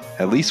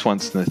at least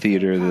once in the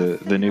theater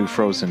the new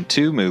Frozen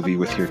 2 movie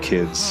with your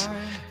kids,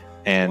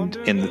 and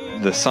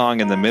in the song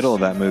in the middle of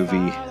that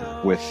movie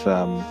with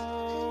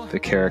the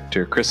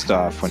character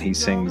Kristoff, when he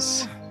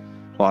sings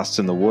Lost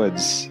in the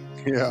Woods,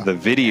 the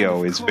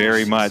video is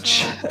very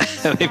much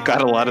they've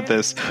got a lot of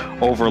this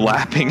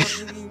overlapping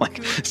like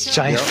this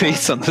giant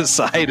face on the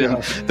side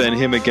and then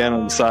him again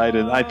on the side,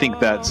 and I think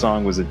that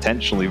song was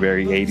intentionally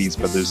very 80s,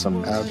 but there's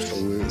some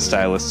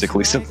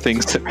stylistically some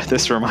things that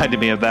this reminded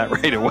me of that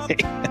right away.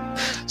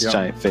 This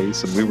giant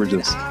face, and we were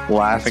just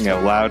laughing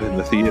out loud in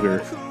the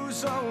theater.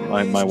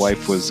 My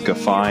wife was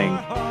guffawing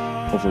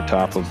over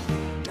top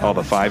of all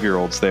the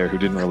 5-year-olds there who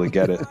didn't really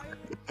get it.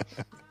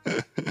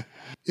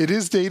 It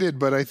is dated,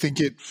 but I think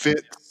it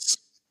fits.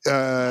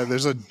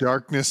 There's a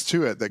darkness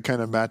to it that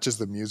kind of matches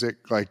the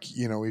music. Like,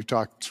 you know, we've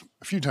talked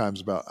a few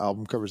times about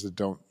album covers that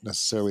don't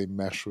necessarily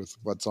mesh with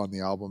what's on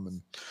the album.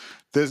 And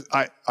this,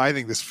 I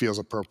think this feels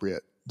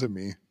appropriate to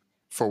me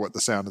for what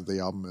the sound of the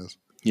album is.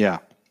 Yeah.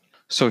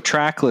 So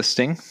track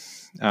listing.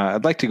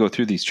 I'd like to go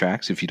through these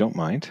tracks if you don't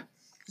mind.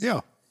 Yeah.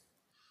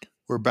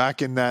 We're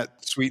back in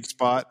that sweet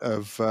spot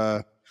of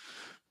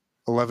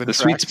 11 the tracks.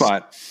 Sweet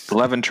spot,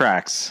 11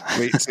 tracks.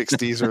 Late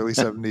 60s, early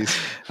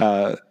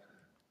 70s.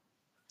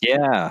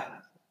 Yeah.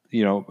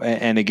 You know,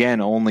 and again,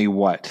 only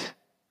what?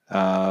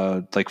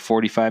 Like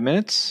 45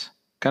 minutes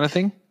kind of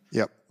thing?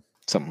 Yep.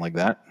 Something like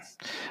that.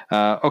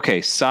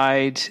 Okay,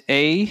 side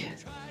A,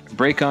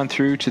 Break On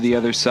Through to the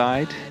Other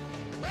Side.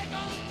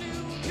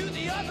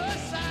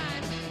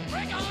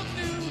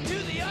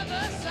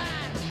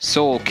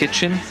 Soul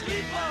Kitchen.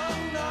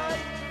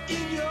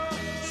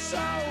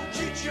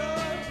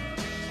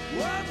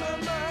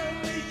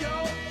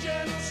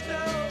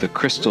 The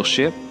Crystal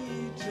Ship.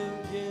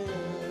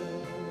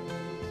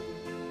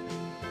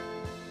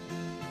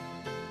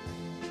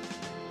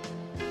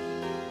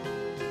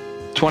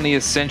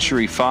 "20th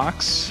Century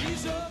Fox."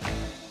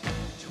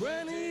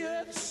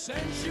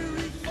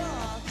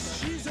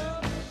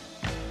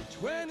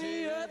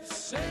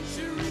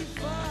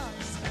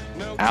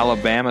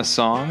 "Alabama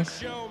Song,"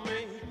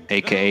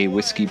 aka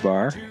Whiskey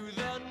Bar.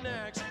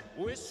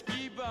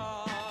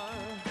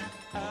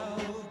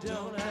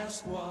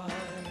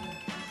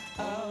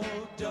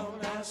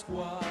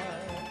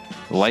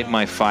 "Light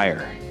My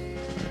Fire,"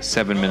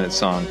 7-minute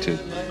song to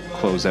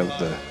close out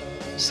the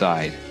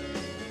side.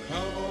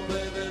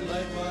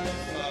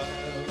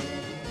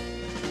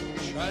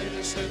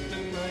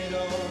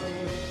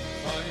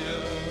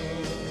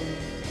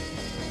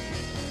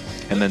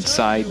 And then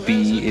side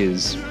B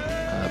is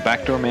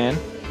Backdoor Man.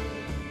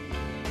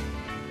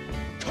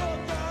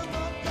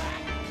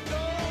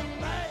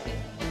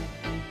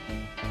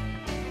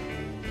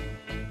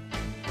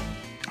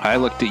 "I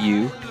Looked at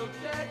You."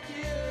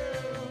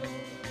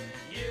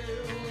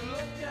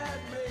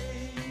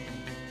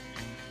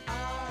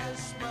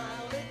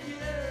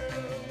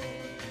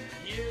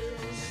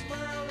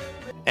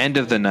 "End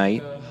of the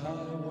Night."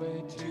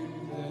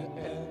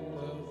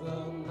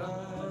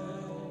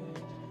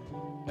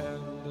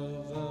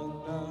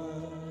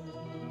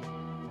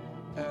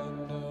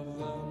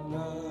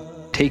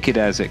 "Take It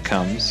As It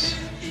Comes."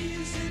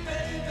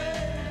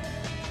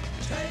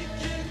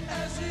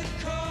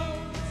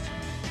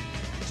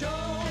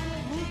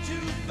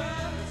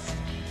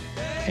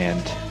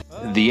 And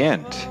 "The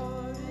End."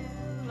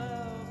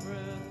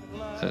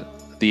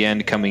 The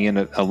End coming in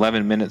at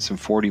 11 minutes and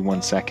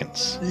 41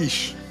 seconds.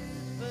 Yeesh.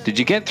 Did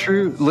you get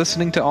through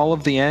listening to all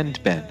of The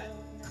End, Ben?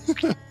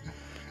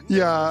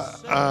 Yeah,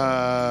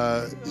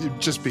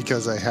 just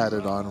because I had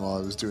it on while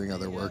I was doing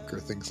other work or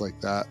things like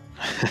that.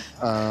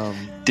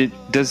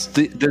 Does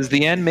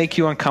the end make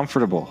you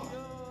uncomfortable?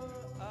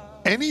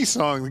 Any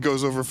song that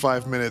goes over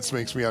 5 minutes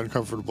makes me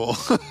uncomfortable.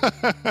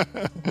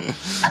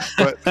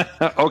 But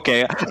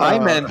okay, I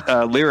meant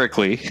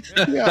lyrically.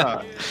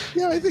 yeah,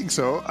 I think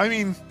so. I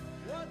mean,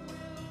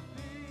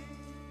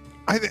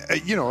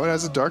 it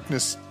has a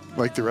darkness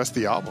like the rest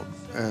of the album,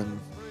 and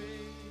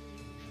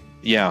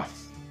yeah.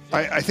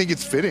 I think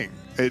it's fitting.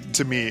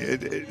 To me,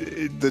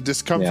 the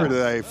discomfort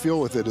that I feel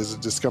with it is a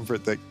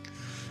discomfort that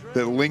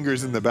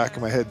lingers in the back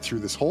of my head through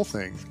this whole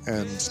thing,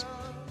 and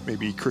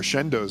maybe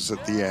crescendos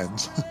at the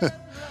end.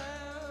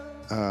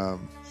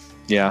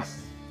 Yeah.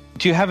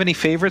 Do you have any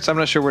favorites? I'm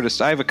not sure where to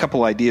start. I have a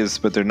couple ideas,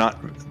 but they're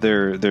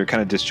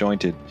kind of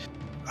disjointed.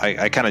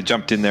 I kind of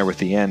jumped in there with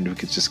the end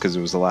because it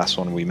was the last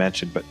one we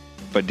mentioned.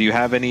 But do you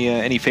have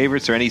any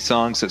favorites or any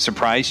songs that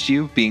surprised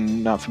you,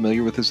 being not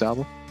familiar with this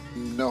album?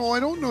 No, I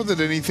don't know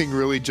that anything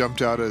really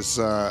jumped out as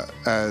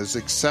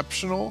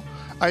exceptional.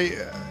 I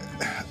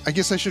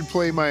guess I should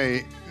play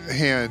my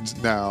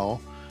hand now.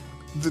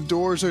 The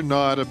Doors are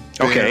not a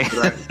band. Okay.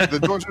 The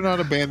Doors are not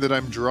a band that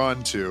I'm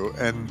drawn to,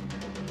 and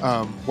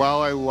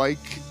while I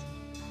like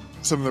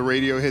some of the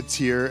radio hits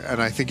here,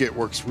 and I think it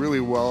works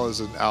really well as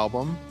an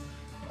album,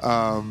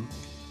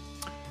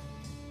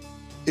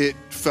 it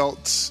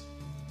felt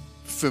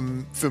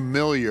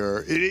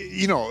familiar.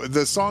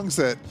 The songs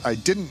that I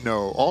didn't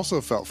know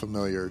also felt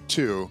familiar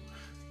too,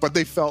 but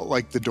they felt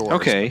like the Doors,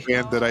 okay, a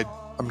band that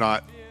I'm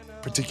not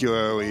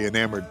particularly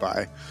enamored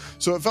by.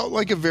 So it felt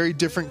like a very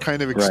different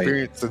kind of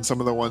experience than some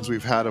of the ones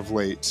we've had of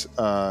late.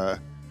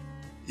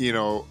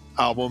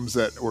 Albums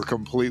that were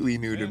completely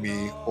new to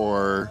me,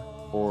 or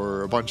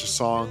a bunch of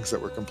songs that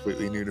were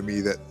completely new to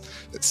me that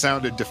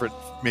sounded different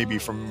maybe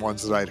from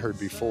ones that I'd heard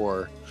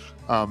before.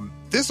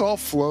 This all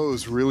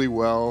flows really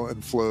well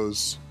and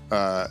flows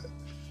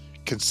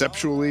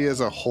conceptually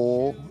as a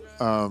whole.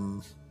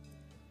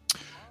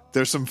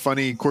 There's some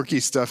funny, quirky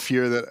stuff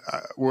here that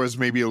was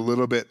maybe a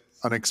little bit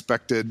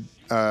unexpected.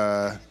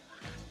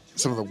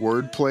 Some of the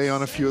wordplay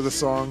on a few of the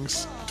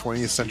songs.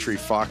 20th Century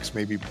Fox,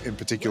 maybe in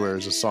particular,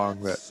 is a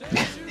song that,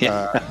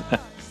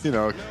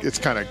 it's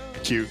kind of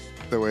cute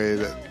the way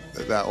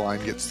that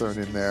line gets thrown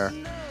in there.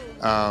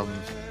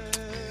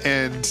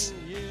 And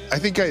I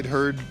think I'd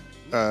heard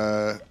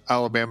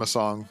Alabama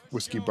Song,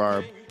 Whiskey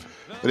Bar,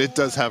 but it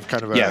does have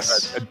kind of a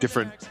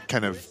different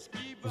kind of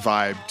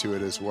vibe to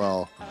it as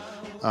well.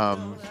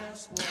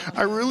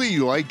 I really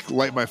like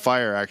Light My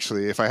Fire,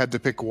 actually. If I had to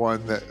pick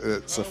one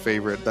that's a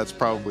favorite, that's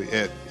probably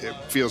it. It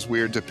feels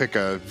weird to pick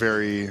a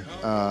very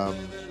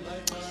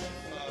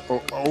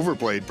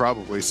overplayed,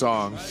 probably,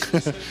 song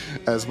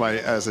as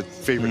a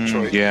favorite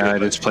choice. Yeah,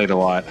 it is played a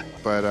lot.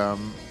 But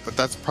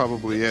that's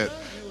probably it.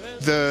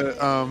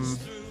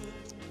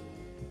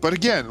 But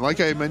again,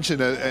 like I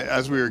mentioned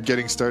as we were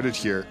getting started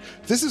here,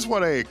 this is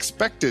what I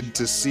expected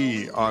to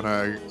see on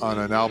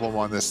an album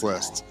on this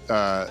list.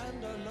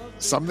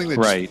 Something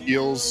that just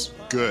feels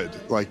good,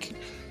 like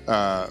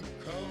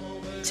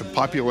some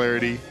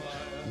popularity,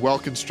 well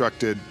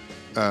constructed,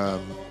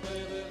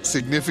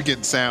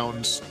 significant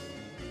sounds,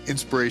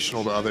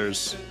 inspirational to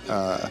others.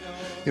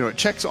 It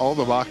checks all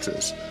the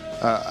boxes.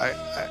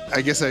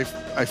 I guess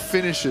I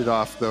finish it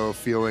off though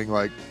feeling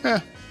like,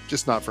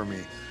 just not for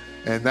me.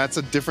 And that's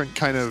a different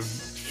kind of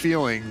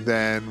feeling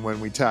than when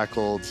we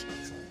tackled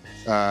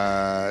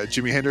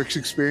Jimi Hendrix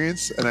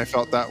Experience, and I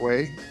felt that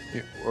way,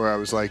 where I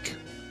was like,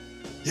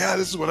 yeah,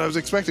 this is what I was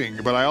expecting.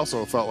 But I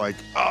also felt like,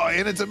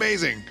 and it's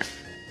amazing.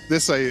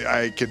 This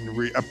I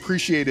can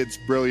appreciate its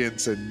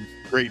brilliance and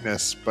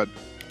greatness, but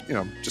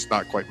just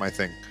not quite my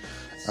thing.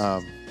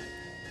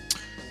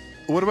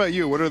 What about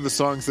you? What are the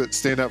songs that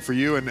stand out for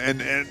you?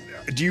 And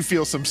do you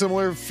feel some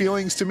similar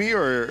feelings to me,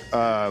 or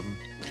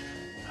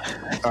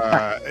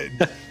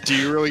do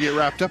you really get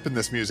wrapped up in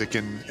this music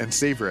and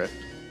savor it?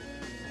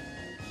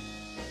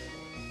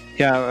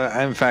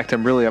 Yeah, in fact,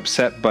 I'm really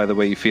upset by the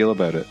way you feel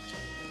about it.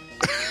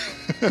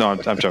 No,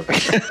 I'm joking.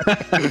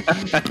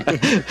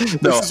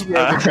 No, this is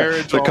where the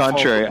marriage the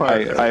contrary.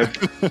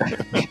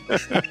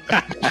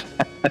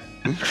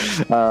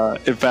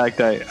 In fact,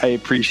 I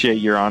appreciate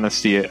your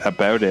honesty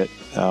about it,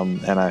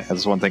 and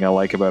that's one thing I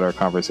like about our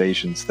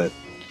conversations, that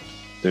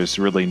there's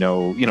really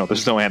no,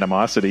 there's no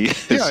animosity.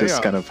 It's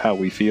just kind of how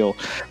we feel.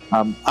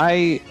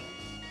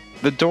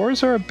 The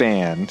Doors are a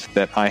band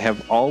that I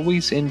have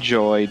always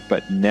enjoyed,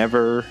 but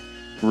never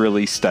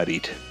really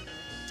studied.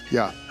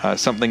 Yeah.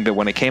 Something that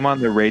when it came on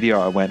the radio,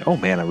 I went, oh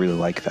man, I really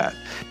like that.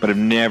 But I've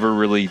never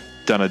really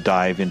done a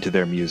dive into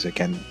their music.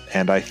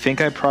 And I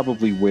think I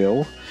probably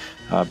will,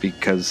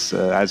 because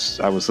as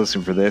I was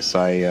listening for this,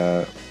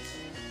 I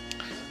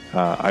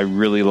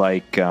really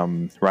like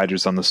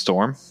Riders on the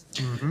Storm.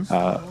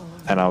 Mm-hmm.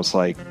 And I was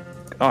like,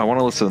 I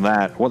want to listen to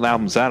that. What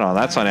album's that on?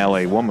 That's on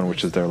LA Woman,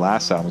 which is their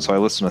last album. So I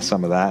listened to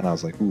some of that, and I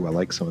was like, ooh, I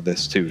like some of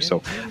this too.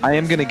 So I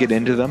am going to get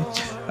into them.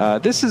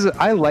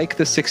 I like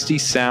the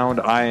 60s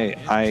sound.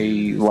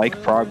 I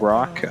like prog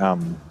rock.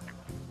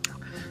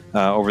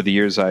 Over the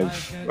years,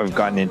 I've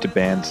gotten into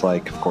bands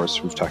like, of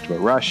course, we've talked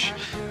about Rush.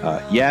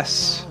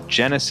 Yes,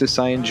 Genesis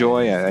I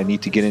enjoy. I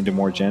need to get into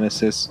more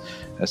Genesis.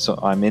 So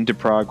I'm into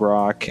prog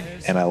rock,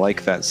 and I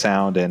like that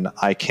sound, and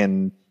I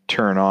can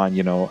turn on,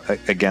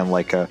 again,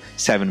 like a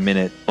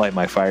 7-minute Light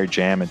My Fire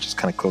jam and just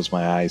kind of close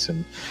my eyes,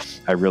 and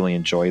I really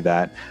enjoy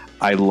that.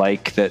 I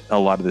like that a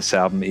lot of this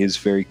album is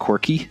very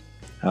quirky.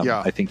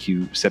 I think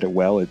you said it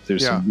well.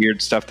 There's some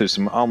weird stuff. There's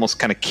some almost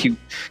kind of cute,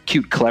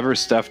 clever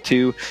stuff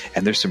too,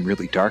 and there's some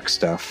really dark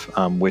stuff,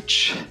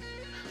 which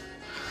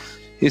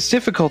is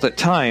difficult at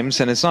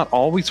times, and it's not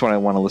always what I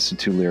want to listen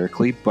to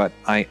lyrically, but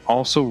I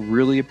also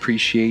really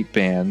appreciate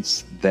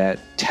bands that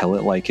tell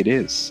it like it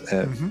is.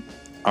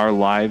 Our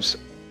lives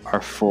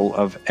are full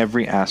of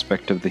every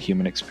aspect of the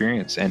human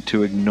experience, and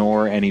to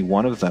ignore any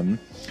one of them,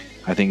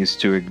 I think, is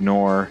to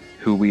ignore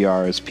who we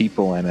are as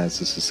people and as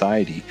a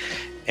society.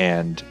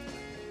 And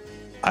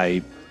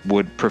I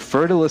would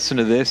prefer to listen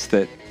to this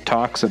that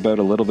talks about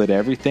a little bit of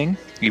everything,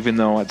 even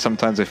though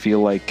sometimes I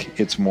feel like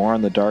it's more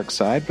on the dark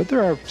side, but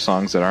there are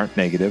songs that aren't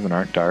negative and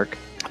aren't dark,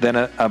 than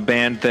a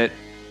band that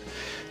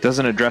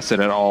doesn't address it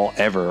at all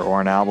ever,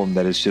 or an album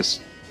that is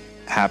just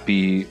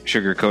happy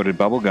sugar-coated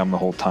bubblegum the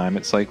whole time.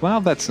 It's like, well,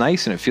 that's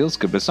nice and it feels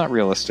good, but it's not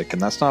realistic,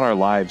 and that's not our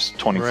lives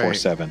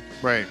 24/7.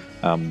 Right.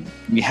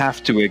 We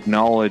have to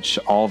acknowledge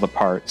all the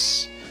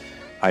parts,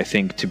 I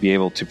think, to be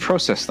able to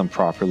process them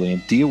properly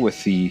and deal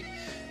with the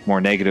more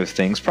negative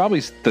things,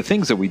 probably the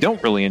things that we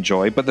don't really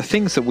enjoy, but the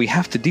things that we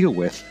have to deal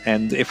with.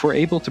 And if we're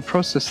able to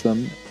process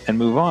them and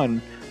move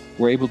on,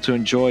 we're able to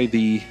enjoy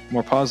the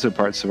more positive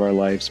parts of our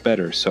lives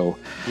better. So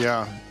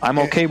I'm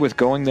okay with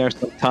going there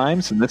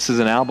sometimes, and this is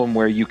an album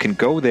where you can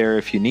go there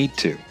if you need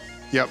to.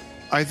 Yep.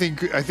 I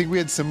think we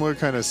had similar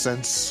kind of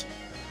sense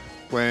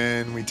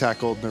when we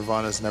tackled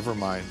Nirvana's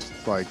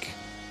Nevermind. Like,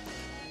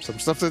 some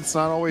stuff that's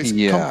not always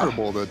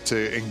comfortable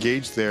to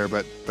engage there,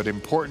 but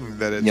important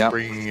that it's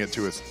bringing it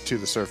to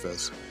the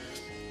surface.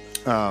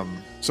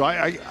 So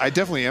I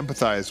definitely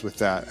empathize with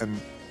that. And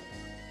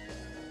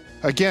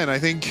again, I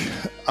think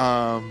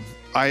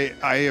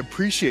I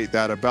appreciate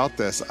that about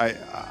this.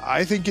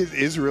 I think it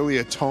is really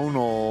a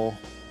tonal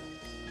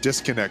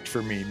disconnect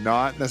for me,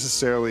 not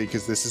necessarily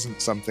because this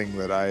isn't something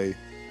that I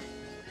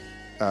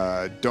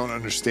don't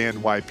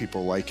understand why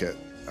people like it.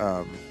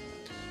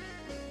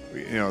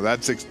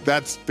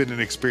 That's been an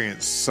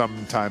experience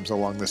sometimes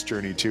along this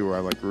journey too, where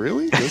I'm like,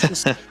 really,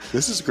 this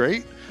is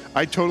great.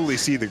 I totally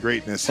see the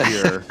greatness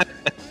here.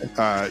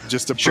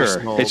 Just a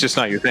personal. It's just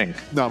not your thing.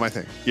 Not my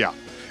thing. Yeah.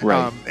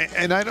 Right.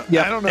 And I don't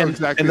know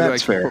exactly that I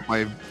can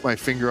put my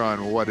finger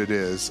on what it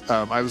is.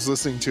 I was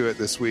listening to it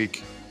this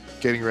week,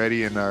 getting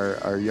ready, and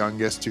our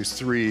youngest, who's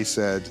 3,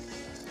 said,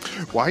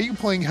 "Why are you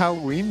playing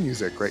Halloween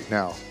music right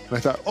now?" And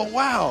I thought, oh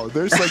wow,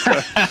 there's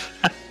like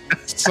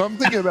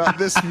something about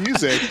this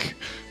music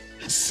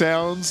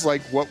sounds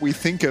like what we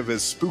think of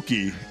as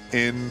spooky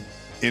in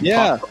in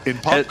pop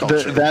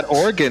culture. That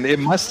organ, it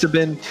must have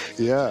been.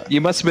 Yeah,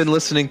 you must have been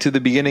listening to the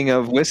beginning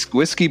of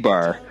Whiskey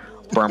Bar.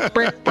 It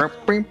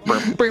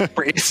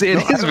is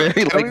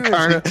very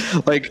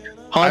like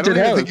haunted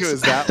house. I don't think it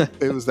was that.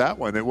 It was that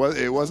one. It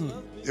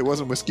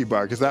wasn't Whiskey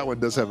Bar, because that one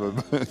does have a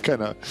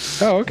kind of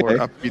more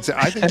upbeat sound.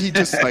 I think he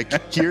just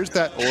like hears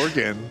that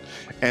organ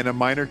and a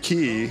minor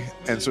key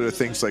and sort of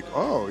thinks like,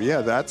 oh yeah,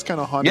 that's kind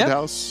of haunted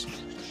house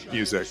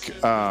music.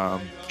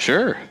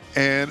 Sure.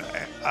 And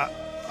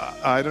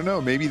I don't know,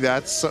 maybe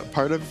that's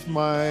part of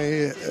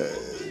my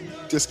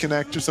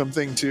disconnect or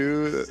something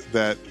too,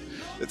 that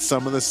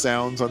some of the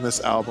sounds on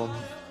this album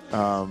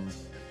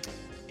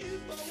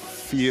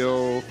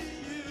feel,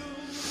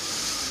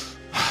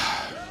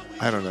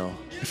 I don't know,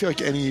 I feel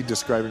like any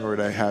describing word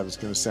I have is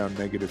going to sound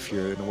negative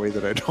here in a way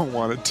that I don't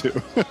want it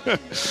to.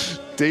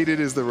 Dated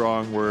is the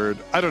wrong word.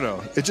 I don't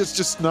know. It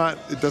just not,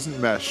 it doesn't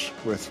mesh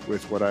with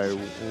what I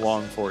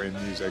long for in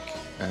music.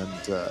 And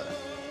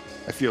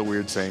I feel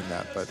weird saying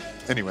that, but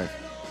anyway.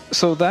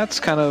 So that's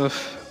kind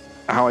of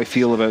how I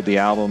feel about the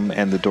album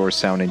and the Doors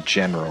sound in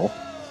general.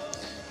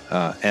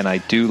 And I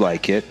do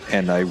like it,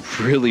 and I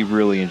really,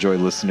 really enjoy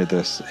listening to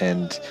this.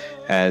 And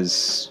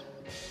as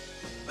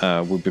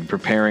we've been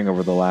preparing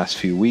over the last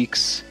few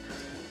weeks,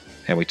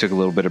 and we took a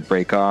little bit of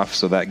break off,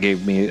 so that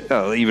gave me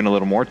even a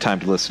little more time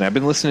to listen. I've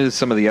been listening to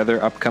some of the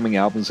other upcoming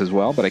albums as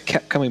well, but I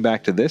kept coming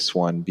back to this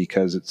one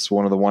because it's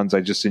one of the ones I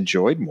just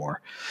enjoyed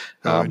more.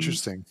 Oh,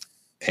 interesting.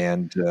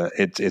 And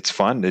it's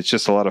fun. It's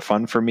just a lot of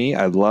fun for me.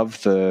 I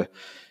love the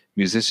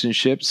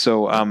musicianship.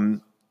 So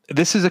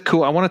this is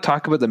I want to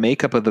talk about the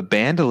makeup of the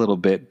band a little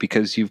bit,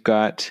 because you've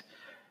got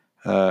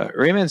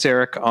Ray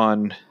Manzarek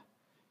on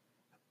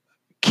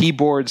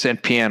keyboards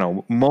and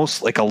piano,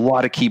 like a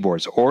lot of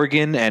keyboards,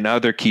 organ and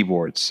other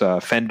keyboards,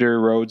 Fender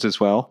Rhodes as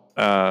well.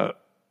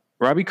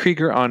 Robbie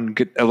Krieger on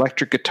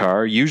electric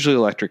guitar, usually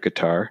electric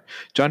guitar.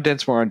 John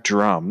Densmore on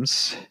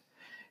drums.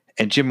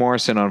 And Jim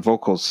Morrison on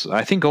vocals.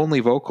 I think only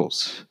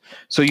vocals.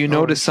 So you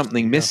notice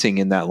something missing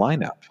in that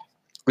lineup.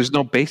 There's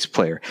no bass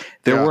player.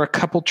 There were a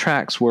couple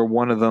tracks where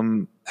one of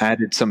them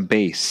added some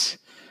bass.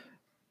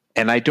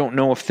 And I don't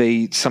know if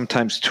they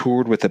sometimes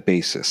toured with a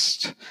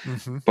bassist.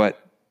 Mm-hmm.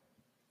 But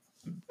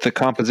the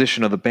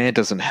composition of the band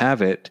doesn't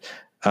have it.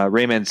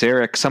 Ray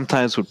Manzarek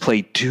sometimes would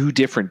play two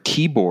different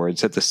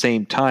keyboards at the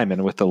same time.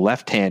 And with the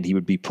left hand, he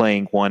would be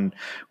playing one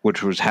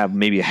which would have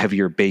maybe a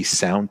heavier bass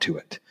sound to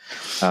it.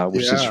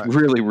 Which is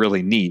really,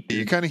 really neat.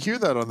 You kind of hear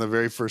that on the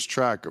very first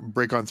track,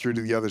 Break On Through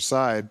to the Other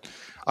Side.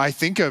 I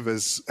think of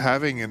as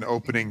having an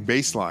opening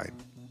bass line,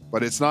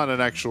 but it's not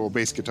an actual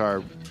bass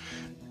guitar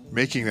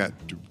making that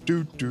do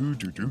do do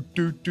do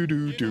do do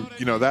do do.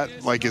 You know,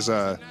 that like is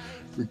a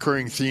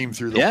recurring theme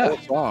through the whole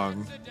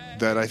song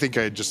that I think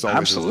I just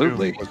always assumed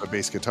was a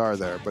bass guitar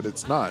there, but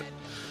it's not.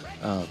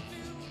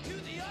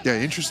 Yeah,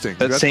 interesting.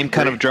 That same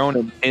kind of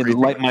drone in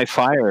Light My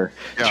Fire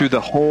through the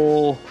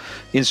whole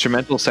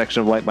instrumental section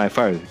of Light My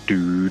Fire.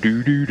 Do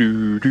do do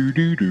do do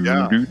do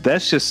do.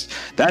 That's just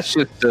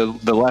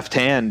the left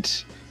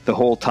hand the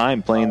whole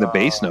time playing the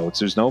bass notes.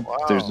 There's no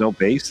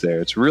bass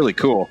there. It's really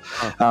cool.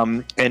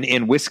 And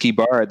in Whiskey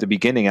Bar at the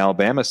beginning,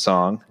 Alabama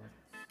song,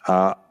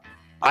 I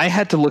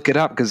had to look it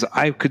up because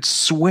I could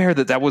swear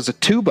that was a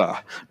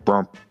tuba.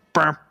 But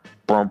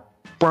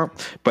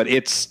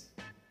it's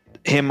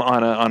him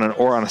on a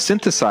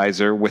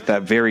synthesizer with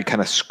that very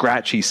kind of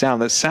scratchy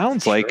sound that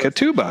sounds like a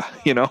tuba.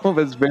 You know,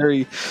 it's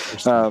very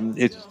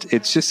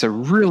it's just a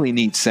really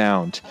neat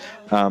sound.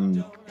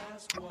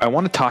 I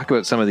want to talk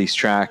about some of these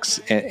tracks,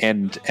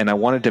 and I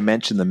wanted to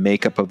mention the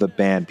makeup of the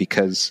band,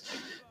 because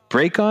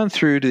Break On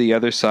Through to the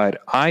Other Side,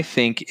 I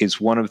think,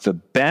 is one of the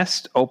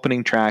best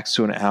opening tracks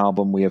to an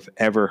album we have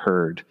ever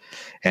heard,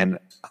 and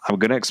I'm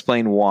going to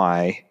explain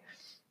why.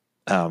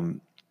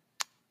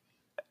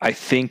 I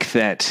think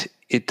that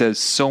it does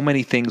so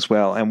many things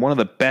well, and one of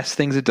the best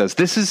things it does.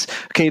 This is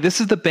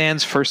the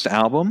band's first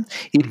album.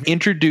 It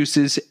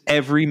introduces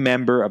every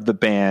member of the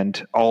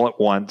band all at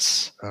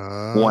once,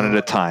 one at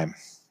a time.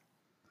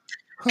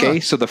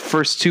 Okay, so the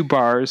first two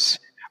bars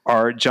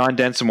are John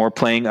Densmore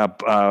playing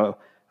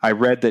I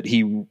read that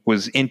he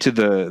was into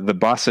the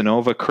bossa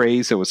nova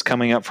craze that was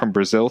coming up from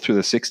Brazil through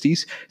the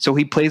 60s. So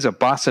he plays a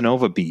bossa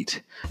nova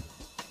beat.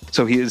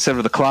 So instead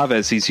of the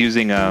claves, he's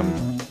using a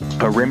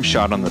rim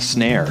shot on the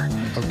snare.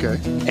 Okay.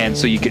 And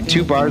so you get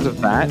 2 bars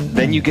of that.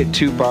 Then you get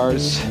 2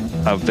 bars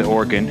of the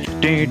organ.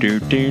 Then you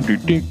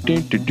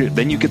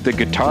get the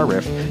guitar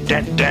riff.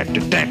 And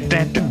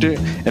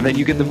then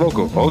you get the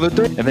vocal.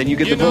 And then you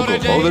get the vocal.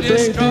 Oh, the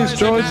day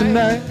destroys the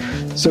night.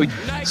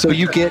 So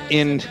you get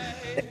in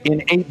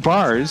 8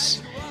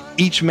 bars,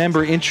 each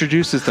member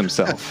introduces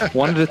themselves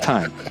one at a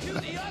time.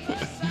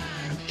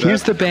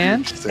 Here's the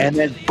band, and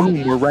then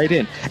boom, we're right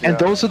in. And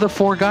those are the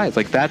 4 guys.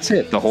 Like, that's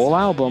it, the whole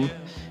album.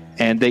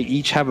 And they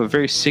each have a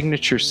very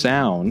signature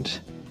sound.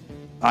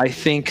 I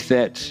think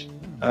that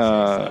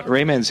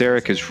Ray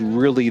Manzarek is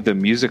really the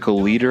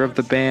musical leader of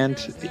the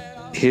band.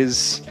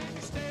 His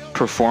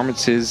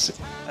performances,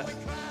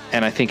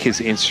 and I think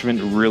his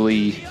instrument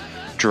really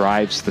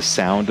drives the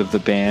sound of the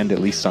band, at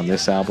least on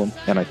this album,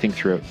 and I think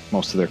throughout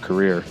most of their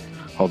career,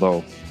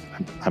 although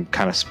I'm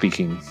kind of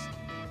speaking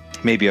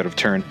maybe out of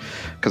turn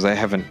because I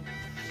haven't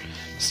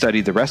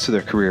studied the rest of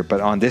their career,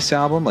 but on this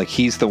album, like,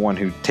 he's the one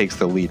who takes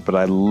the lead. But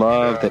I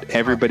love that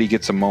everybody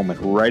gets a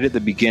moment right at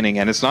the beginning,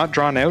 and it's not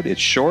drawn out,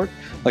 it's short,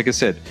 like I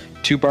said,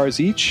 2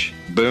 bars each,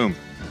 boom.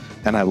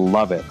 And I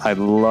love it. I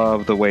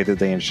love the way that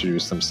they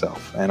introduce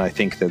themselves, and I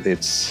think that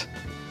it's,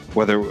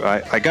 whether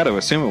I got to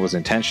assume it was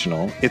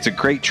intentional. It's a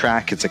great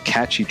track. It's a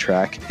catchy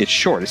track. It's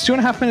short. It's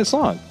 2.5 minutes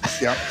long.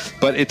 Yeah.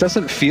 But it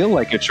doesn't feel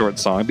like a short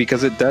song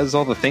because it does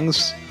all the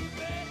things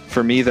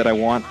for me that I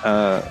want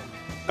a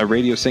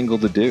radio single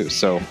to do.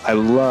 So I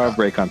love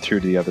Break On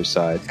Through to the Other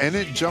Side. And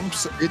it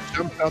jumps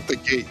out the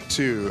gate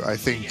too, I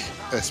think,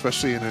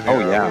 especially in an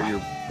era where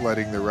you're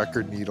letting the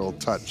record needle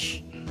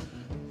touch.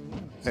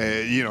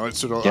 It's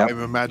sort of,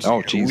 I'm imagining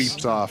it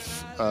leaps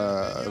off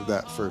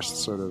that first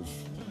sort of,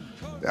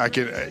 I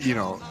can,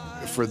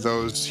 for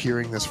those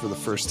hearing this for the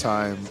first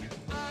time,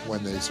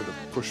 when they sort of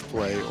push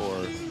play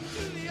or,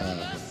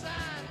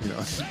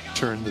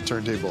 turn the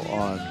turntable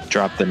on,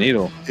 drop the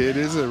needle. It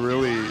is a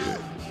really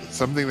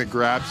something that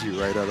grabs you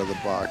right out of the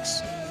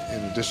box. In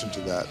addition to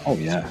that,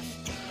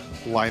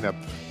 lineup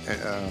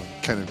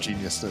kind of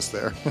geniusness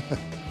there.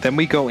 Then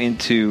we go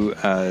into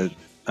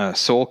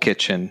Soul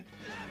Kitchen,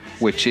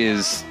 which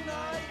is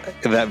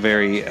that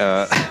very,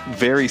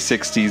 very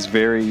 60s,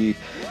 very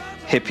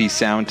hippie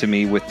sound to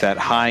me, with that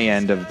high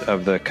end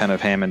of the kind of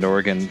Hammond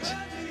organ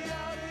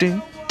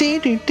and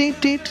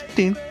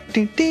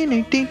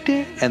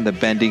the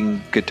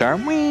bending guitar.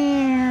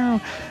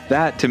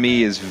 That to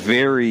me is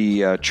very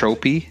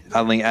tropey.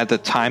 I mean, at the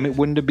time it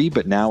wouldn't be,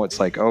 but now it's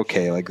like,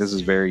 okay, like this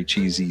is very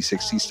cheesy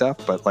 60s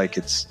stuff, but like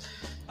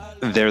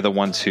they're the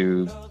ones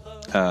who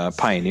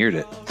pioneered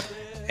it.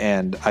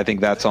 And I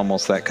think that's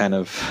almost that kind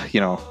of,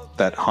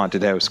 that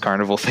haunted house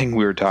carnival thing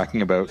we were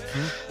talking about.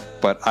 Mm-hmm.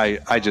 But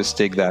I just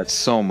dig that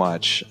so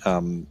much.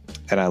 And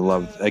I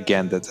love,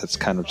 again, that's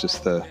kind of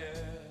just the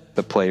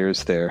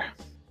players there.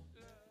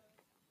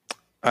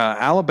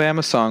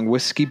 Alabama song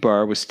Whiskey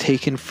Bar was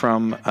taken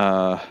from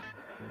a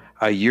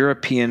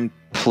European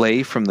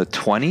play from the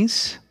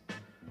 20s.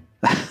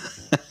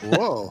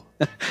 Whoa.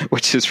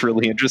 Which is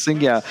really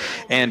interesting, yeah.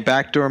 And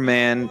Backdoor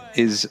Man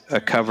is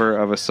a cover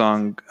of a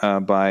song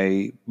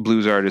by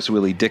blues artist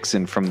Willie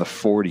Dixon from the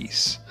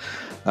 40s.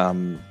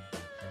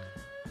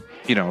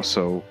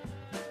 So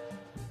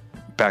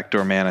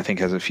Backdoor Man, I think,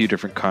 has a few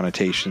different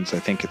connotations. I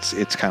think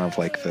it's kind of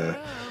like the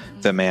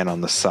man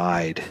on the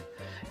side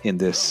in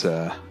this,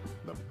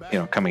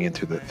 coming in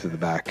through the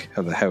back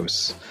of the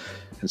house,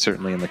 and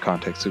certainly in the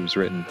context it was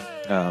written.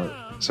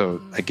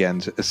 So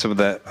again, some of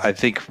that, I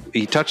think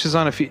he touches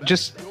on a few,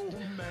 just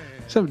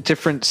some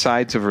different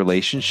sides of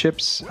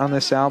relationships on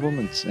this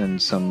album,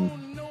 and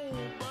some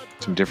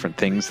different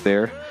things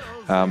there.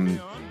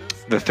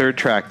 The third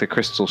track, The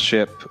Crystal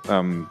Ship,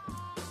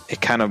 it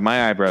kind of,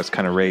 my eyebrows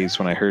kind of raised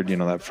when I heard,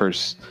 that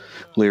first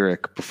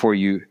lyric, before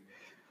you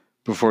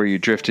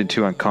drift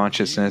into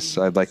unconsciousness,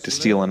 I'd like to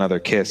steal another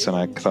kiss. And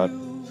I thought,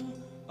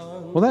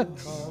 well, that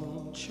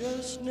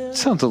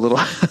sounds a little,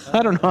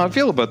 I don't know how I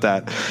feel about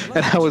that.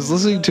 And I was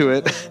listening to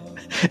it,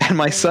 and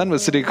my son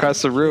was sitting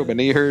across the room, and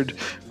he heard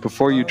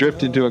before you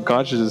drift into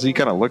unconsciousness. He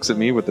kind of looks at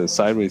me with a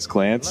sideways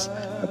glance.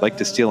 I'd like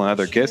to steal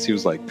another kiss. He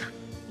was like,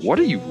 what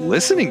are you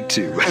listening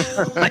to?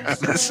 Like,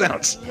 that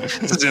sounds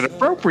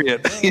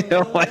inappropriate.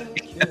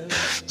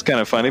 It's kind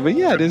of funny, but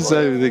yeah, it is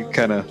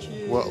kind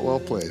of well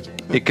played.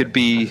 It could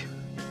be,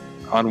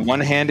 on one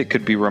hand, it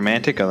could be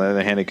romantic. On the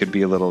other hand, it could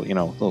be a little,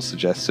 little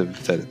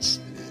suggestive that it's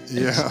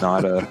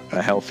not a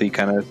healthy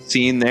kind of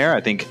scene there.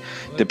 I think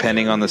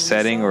depending on the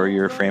setting or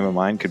your frame of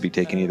mind, could be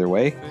taken either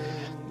way.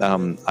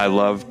 I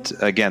loved,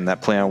 again,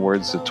 that play on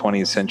words, the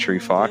 20th Century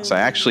Fox.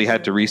 I actually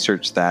had to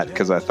research that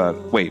because I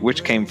thought, wait,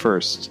 which came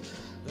first?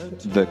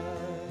 The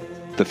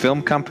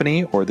film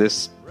company or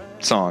this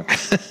song?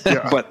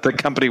 Yeah. But the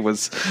company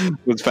was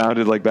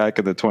founded like back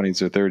in the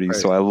 20s or 30s, right.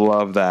 So I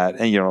love that.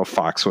 And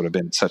Fox would have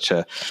been such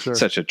a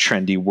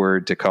trendy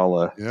word to call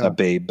a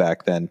babe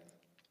back then.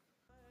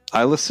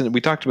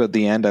 We talked about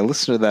the end. I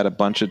listened to that a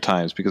bunch of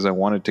times because I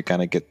wanted to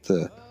kind of get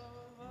the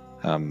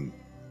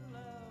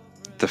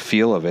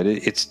feel of it.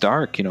 It's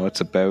dark,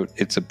 it's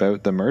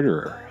about the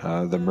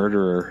murderer. The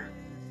murderer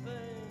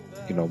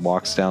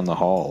walks down the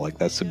hall. Like,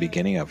 that's the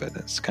beginning of it.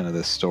 It's kind of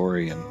this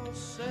story, and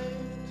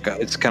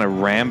it's kind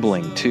of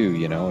rambling too.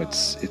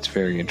 It's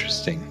very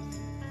interesting.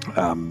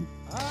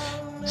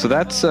 So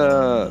that's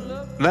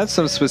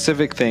some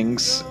specific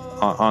things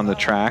on the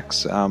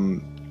tracks.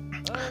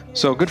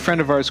 So a good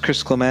friend of ours,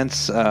 Chris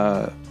Clements,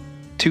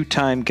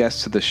 two-time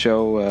guest of the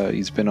show.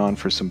 He's been on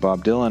for some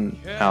Bob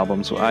Dylan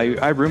albums.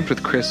 I roomed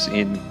with Chris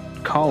in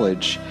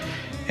college,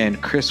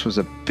 and Chris was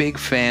a big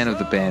fan of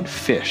the band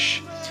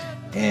Fish,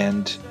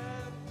 and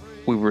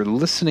we were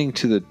listening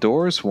to The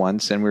Doors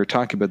once, and we were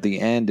talking about The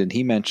End, and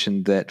he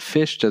mentioned that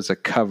Fish does a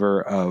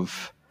cover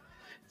of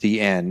The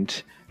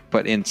End,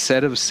 but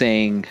instead of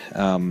saying,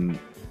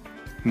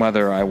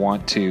 Mother, I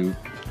want to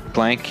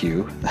blank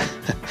you,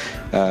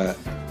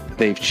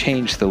 they've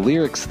changed the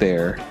lyrics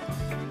there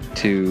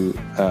to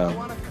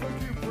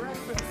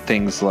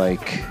things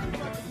like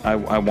I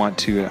want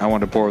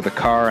to borrow the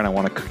car, and I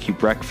want to cook you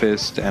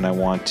breakfast, and I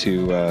want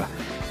to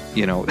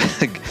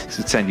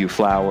send you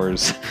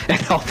flowers,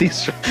 and all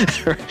these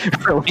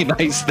really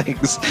nice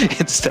things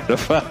instead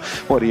of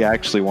what he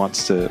actually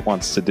wants to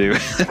do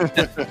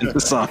in the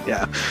song.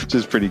 Yeah, which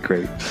is pretty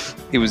great.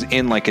 It was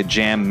in like a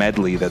jam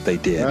medley that they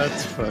did.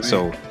 That's funny.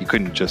 So you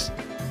couldn't just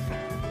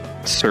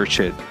search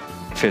it,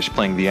 Fish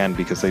playing the end,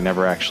 because they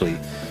never actually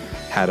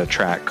had a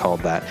track called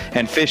that.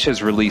 And Fish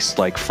has released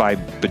like 5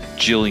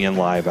 bajillion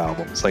live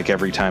albums. Like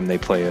every time they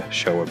play a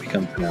show, it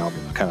becomes an album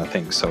kind of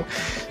thing. So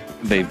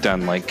they've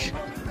done like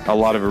a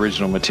lot of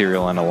original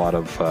material and a lot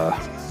of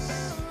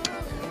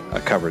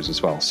covers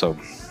as well. So,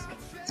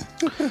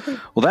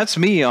 well, that's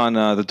me on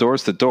The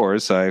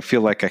Doors. I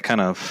feel like I kind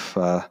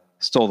of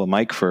stole the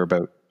mic for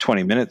about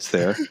 20 minutes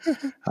there.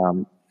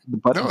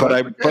 But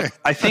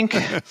I think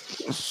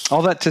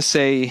all that to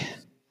say,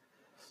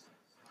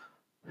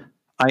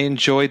 I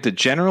enjoyed the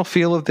general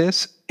feel of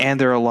this, and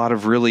there are a lot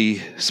of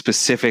really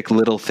specific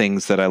little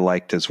things that I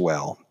liked as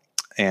well.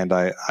 And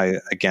I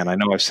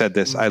know I've said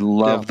this, I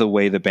love the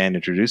way the band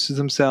introduces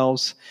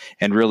themselves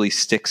and really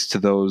sticks to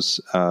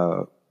those,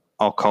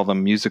 I'll call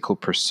them musical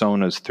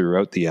personas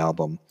throughout the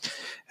album,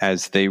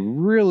 as they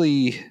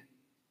really,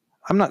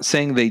 I'm not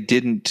saying they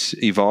didn't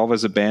evolve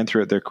as a band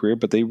throughout their career,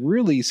 but they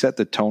really set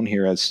the tone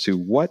here as to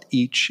what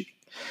each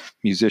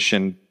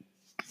musician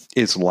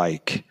is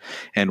like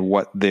and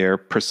what their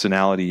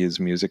personality is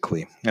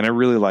musically. And I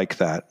really like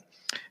that.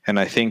 And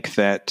I think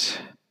that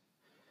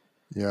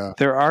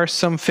there are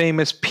some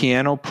famous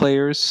piano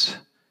players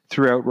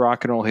throughout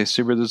rock and roll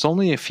history, but there's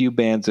only a few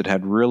bands that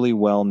had really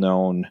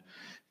well-known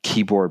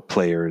keyboard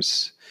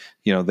players,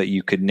 that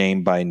you could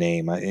name by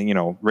name.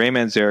 Ray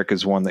Manzarek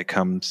is one that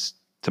comes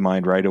to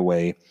mind right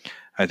away.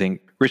 I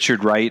think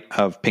Richard Wright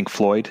of Pink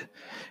Floyd,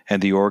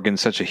 and the organ,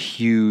 such a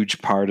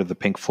huge part of the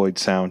Pink Floyd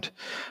sound.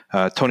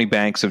 Tony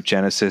Banks of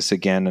Genesis,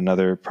 again,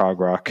 another prog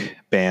rock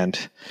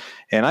band.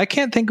 And I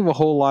can't think of a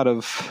whole lot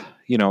of,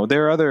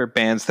 there are other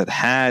bands that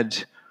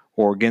had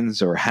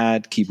organs or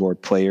had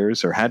keyboard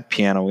players or had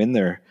piano in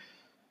their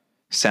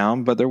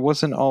sound, but there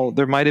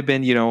might have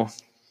been,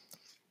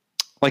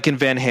 like in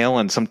Van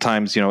Halen,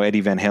 sometimes,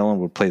 Eddie Van Halen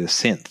would play the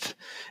synth.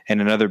 And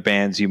in other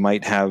bands, you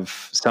might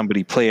have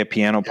somebody play a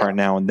piano part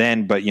now and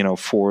then, but,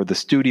 for the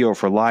studio or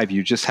for live,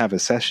 you just have a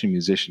session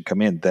musician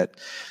come in that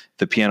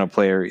the piano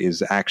player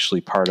is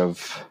actually part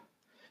of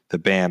the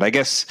band. I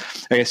guess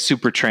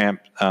Supertramp,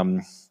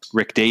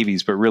 Rick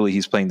Davies, but really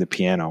he's playing the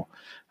piano,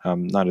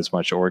 not as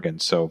much organ.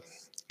 So,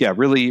 yeah,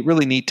 really,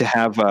 really neat to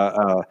have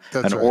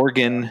an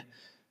organ,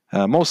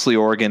 mostly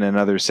organ and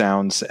other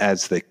sounds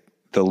as the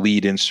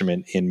lead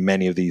instrument in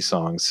many of these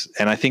songs.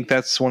 And I think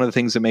that's one of the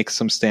things that makes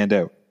them stand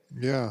out.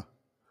 Yeah,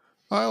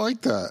 I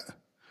like that.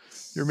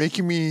 You're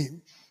making me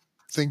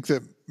think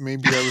that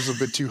maybe I was a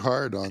bit too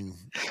hard on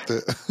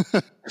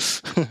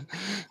the.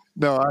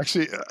 No,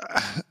 actually,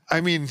 I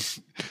mean,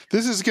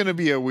 this is going to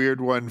be a weird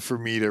one for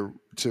me to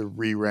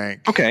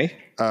re-rank. Okay,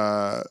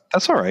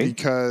 that's all right,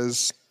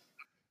 because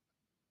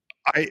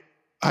I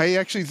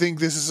actually think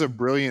this is a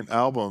brilliant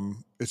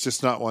album. It's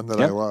just not one that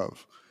I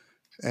love,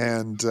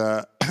 and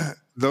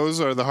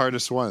those are the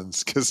hardest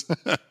ones because,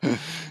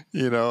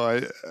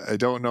 I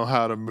don't know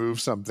how to move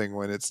something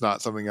when it's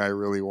not something I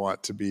really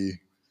want to be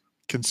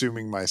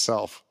consuming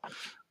myself.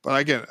 But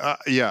again,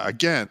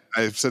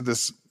 I've said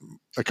this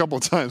a couple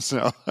of times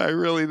now. I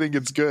really think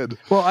it's good.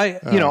 Well,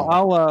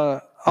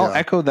 I'll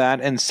echo that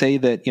and say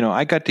that,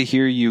 I got to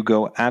hear you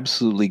go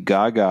absolutely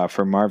gaga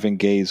for Marvin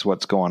Gaye's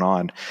What's Going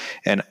On.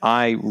 And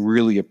I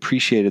really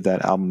appreciated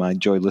that album. I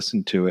enjoyed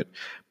listening to it,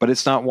 but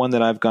it's not one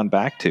that I've gone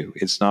back to.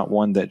 It's not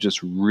one that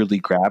just really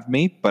grabbed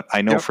me, but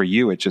I know for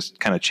you, it just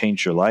kind of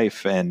changed your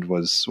life and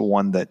was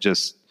one that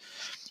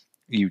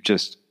you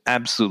just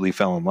absolutely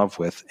fell in love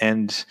with.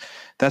 And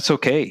that's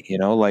okay.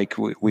 Like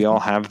we all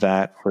have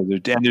that,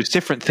 and there's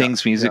different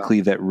things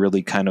musically that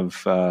really kind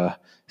of,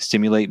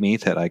 stimulate me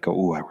that I go,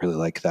 oh, I really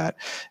like that.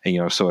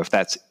 And, so if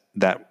that's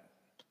that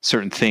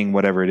certain thing,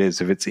 whatever it is,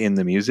 if it's in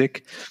the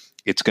music,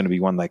 it's going to be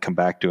one that I come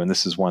back to. And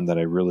this is one that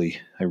I really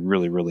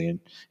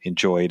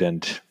enjoyed.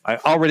 And I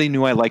already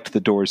knew I liked the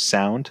Doors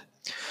sound,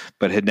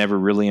 but had never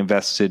really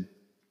invested.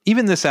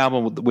 Even this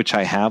album, which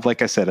I have,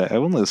 like I said, I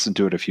only listened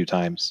to it a few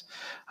times.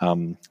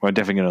 I'm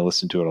definitely going to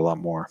listen to it a lot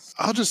more.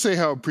 I'll just say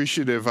how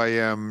appreciative I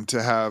am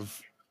to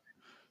have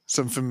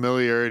some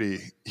familiarity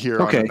here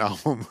on an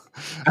album.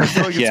 I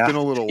feel like it's been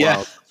a little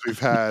while since we've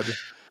had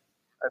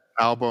an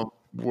album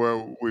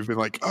where we've been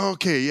like, oh,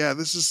 okay,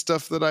 this is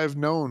stuff that I've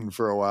known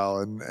for a while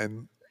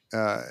and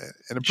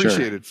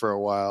appreciated for a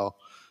while.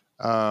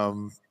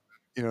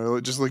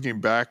 Just looking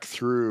back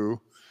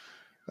through,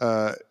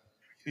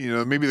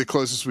 maybe the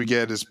closest we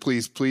get is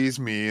Please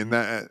Please Me, and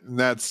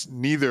that's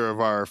neither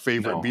of our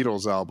favorite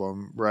Beatles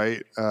album,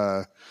 right?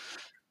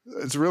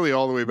 It's really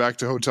all the way back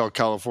to Hotel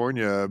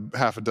California,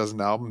 half a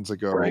dozen albums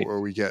ago, where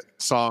we get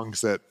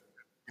songs that,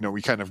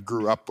 we kind of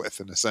grew up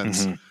with in a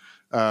sense.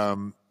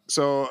 Mm-hmm.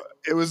 So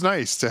it was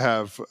nice to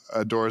have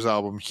a Doors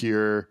album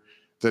here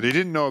that I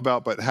didn't know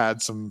about, but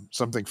had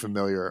something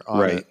familiar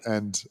on it.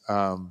 And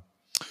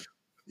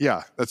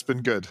yeah, that's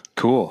been good.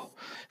 Cool.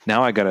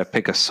 Now I got to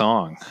pick a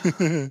song.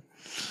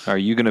 Are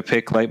you going to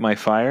pick Light My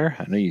Fire?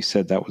 I know you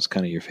said that was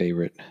kind of your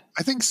favorite.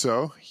 I think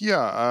so.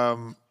 Yeah.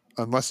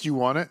 Unless you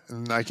want it,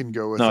 and I can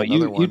go with another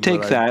one. No, you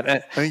take that. I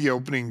think the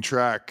opening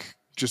track,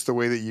 just the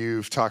way that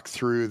you've talked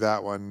through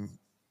that one,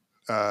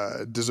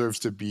 deserves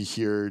to be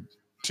here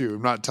too.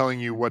 I'm not telling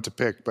you what to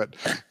pick, but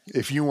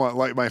if you want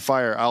Light My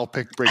Fire, I'll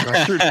pick Break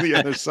On Through to the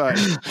Other Side.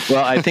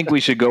 Well, I think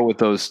we should go with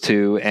those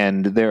two.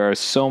 And there are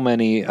so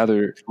many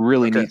other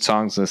really neat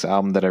songs in this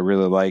album that I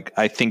really like.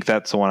 I think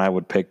that's the one I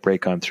would pick,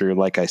 Break On Through.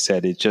 Like I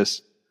said, it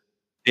just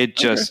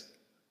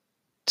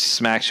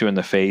smacks you in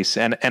the face.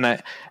 And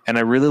I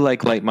really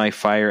like Light My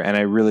Fire. And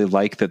I really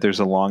like that there's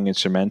a long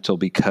instrumental,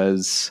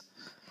 because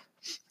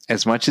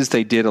as much as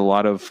they did a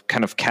lot of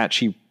kind of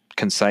catchy,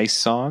 concise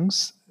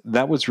songs,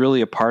 that was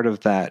really a part of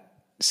that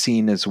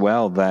scene as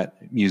well,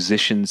 that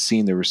musician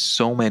scene. There were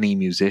so many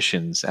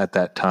musicians at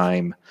that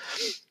time,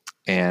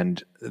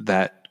 and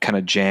that kind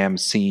of jam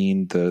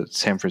scene, the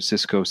San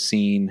Francisco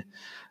scene.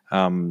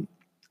 I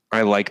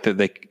like that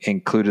they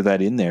included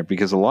that in there,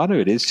 because a lot of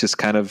it is just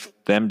kind of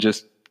them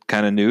just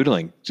kind of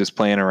noodling, just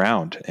playing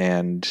around.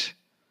 And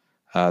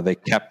they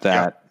kept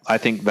that. Yeah. I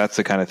think that's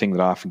the kind of thing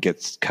that often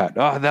gets cut.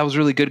 Oh, that was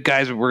really good,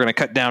 guys. We're going to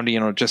cut down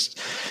to, just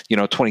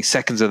 20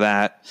 seconds of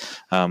that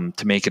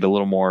to make it a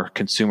little more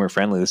consumer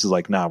friendly. This is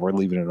like, nah, we're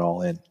leaving it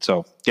all in.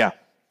 So yeah,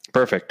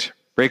 perfect.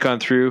 Break On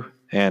Through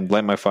and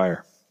Light My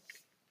Fire.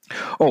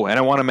 Oh, and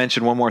I want to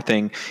mention one more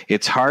thing.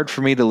 It's hard for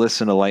me to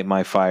listen to Light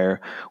My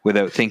Fire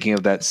without thinking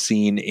of that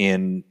scene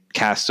in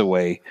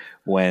Castaway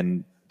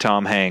when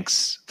Tom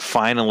Hanks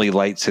finally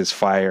lights his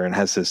fire and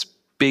has this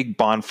big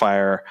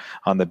bonfire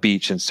on the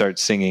beach and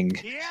starts singing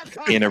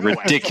in a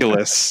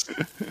ridiculous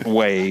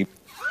way.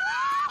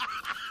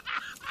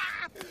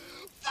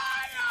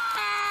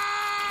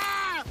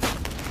 Fire!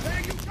 There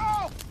you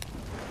go!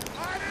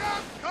 Light it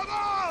up! Come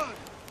on!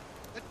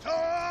 The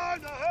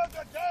torn of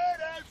the dead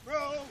and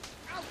through.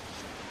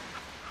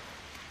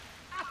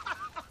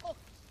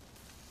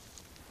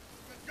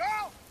 Good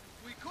girl,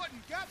 we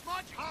couldn't get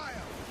much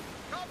higher.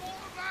 Come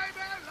on,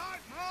 baby,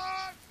 light my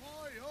fire.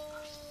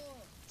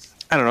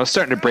 I don't know,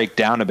 starting to break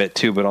down a bit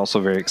too, but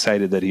also very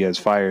excited that he has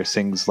fire,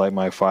 sings Light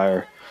My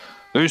Fire.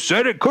 They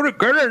said it couldn't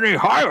get any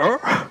higher.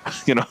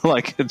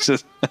 It's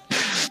just,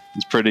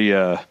 it's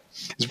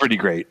pretty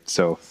great.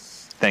 So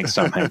thanks,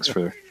 Tom Hanks,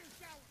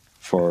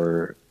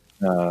 for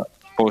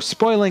both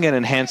spoiling and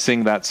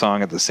enhancing that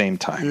song at the same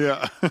time.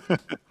 Yeah.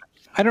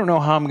 I don't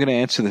know how I'm going to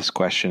answer this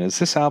question. Is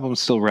this album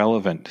still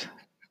relevant?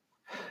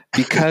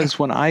 Because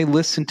when I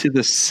listen to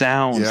the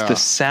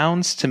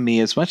sounds to me,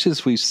 as much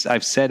as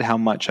I've said how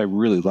much I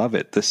really love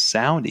it,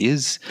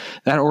 that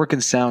organ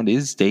sound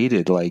is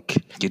dated.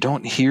 Like, you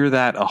don't hear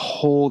that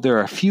there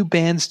are a few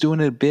bands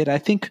doing it a bit. I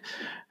think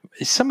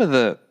some of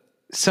the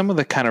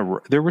kind of,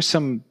 there were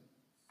some,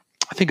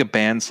 I think of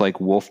bands like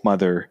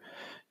Wolfmother,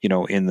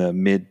 in the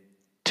mid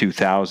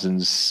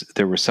 2000s,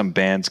 there were some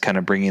bands kind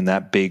of bringing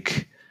that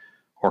big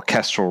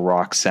orchestral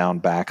rock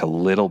sound back a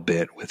little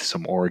bit with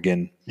some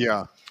organ.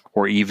 Yeah.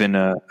 Or even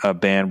a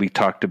band we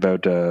talked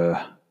about,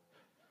 Greta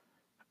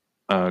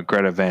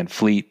Van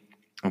Fleet,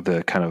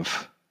 the kind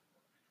of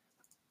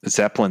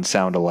Zeppelin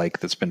sound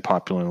alike that's been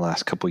popular in the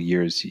last couple of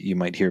years. You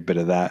might hear a bit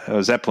of that.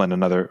 Zeppelin,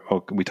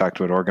 we talked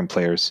about organ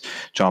players,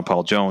 John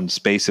Paul Jones,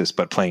 bassist,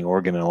 but playing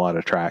organ in a lot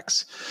of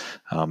tracks.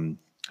 In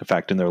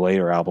fact, in their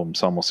later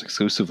albums, almost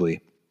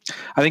exclusively.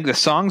 I think the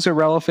songs are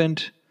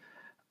relevant.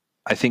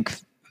 I think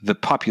the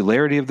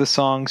popularity of the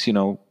songs,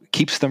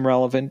 keeps them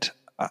relevant.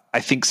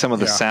 I think some of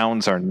the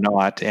sounds are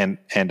not, and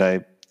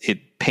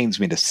it pains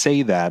me to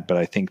say that, but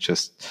I think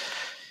just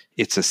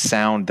it's a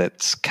sound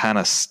that's kind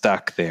of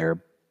stuck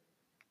there.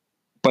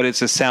 But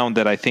it's a sound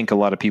that I think a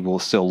lot of people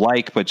still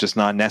like, but just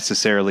not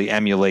necessarily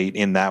emulate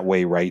in that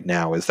way right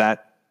now. Does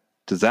that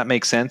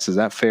make sense? Is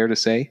that fair to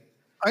say?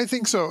 I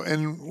think so.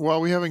 And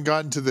while we haven't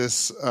gotten to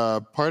this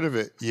part of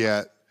it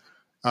yet,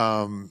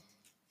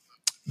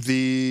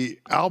 the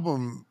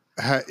album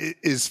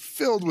is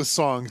filled with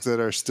songs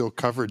that are still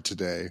covered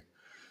today.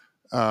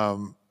 By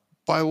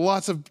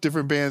lots of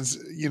different bands,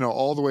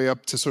 all the way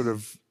up to sort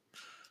of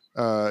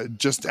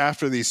just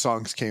after these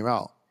songs came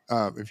out.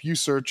 If you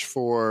search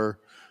for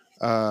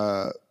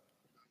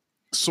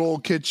Soul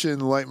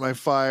Kitchen, Light My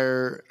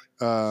Fire,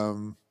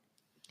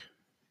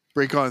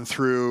 Break On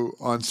Through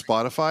on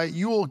Spotify,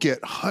 you will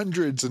get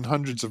hundreds and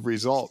hundreds of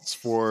results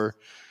for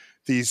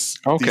these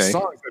songs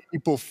that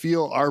people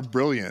feel are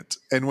brilliant.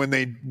 And when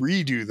they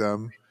redo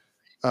them,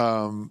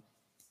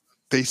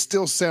 they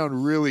still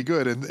sound really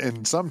good.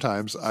 And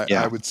sometimes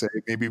I would say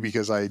maybe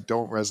because I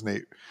don't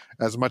resonate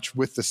as much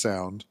with the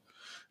sound,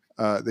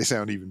 they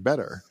sound even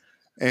better.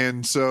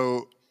 And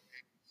so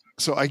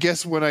I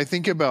guess when I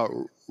think about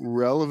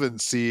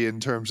relevancy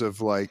in terms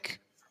of like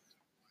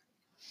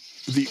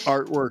the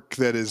artwork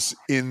that is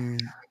in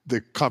the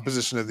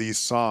composition of these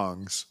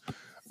songs,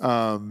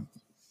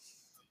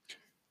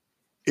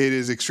 it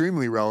is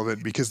extremely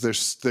relevant because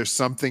there's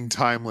something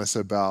timeless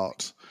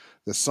about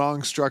the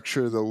song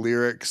structure, the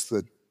lyrics,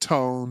 the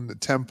tone, the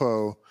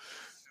tempo,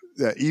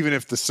 that even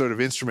if the sort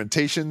of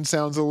instrumentation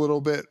sounds a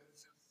little bit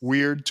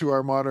weird to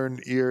our modern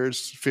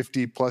ears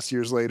 50 plus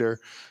years later,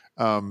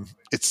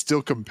 it's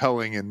still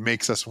compelling and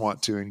makes us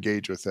want to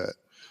engage with it.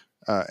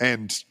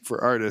 And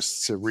for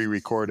artists to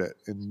re-record it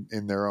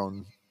in their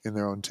own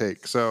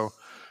take. So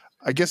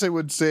I guess I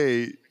would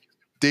say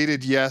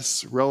dated,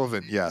 yes,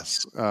 relevant,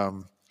 yes,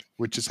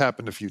 which has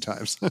happened a few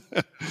times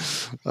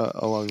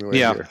along the way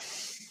here.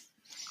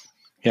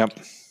 Yep.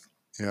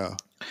 Yeah.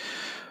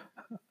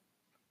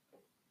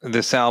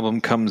 This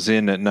album comes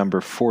in at number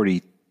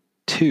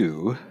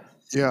 42.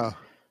 Yeah.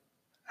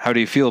 How do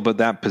you feel about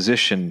that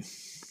position?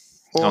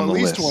 Well, on at the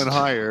least list? one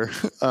higher.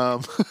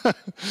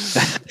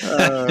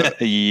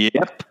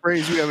 Yep.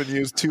 Phrase we haven't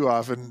used too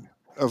often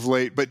of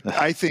late, but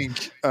I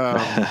think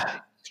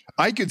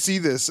I could see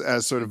this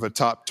as sort of a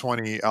top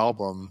 20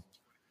 album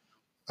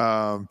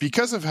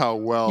because of how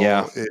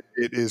well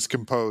it is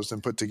composed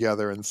and put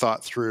together and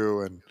thought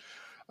through. And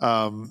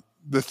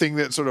the thing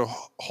that sort of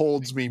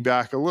holds me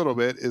back a little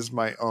bit is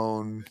my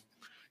own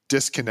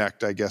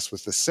disconnect, I guess,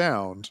 with the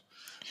sound.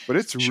 But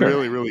it's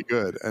really, really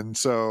good. And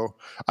so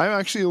I'm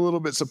actually a little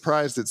bit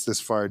surprised it's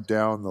this far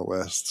down the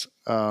list.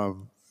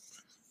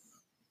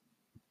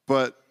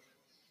 But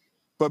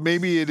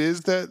maybe it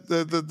is that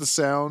the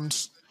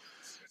sound,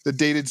 the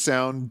dated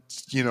sound,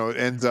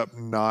 ends up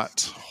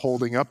not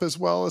holding up as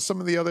well as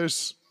some of the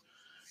others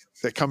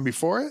that come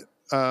before it.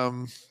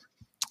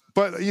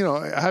 But,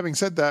 having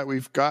said that,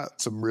 we've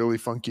got some really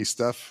funky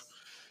stuff.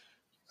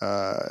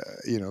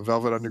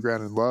 Velvet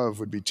Underground and Love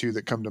would be two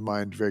that come to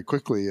mind very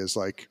quickly as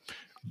like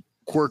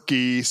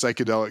quirky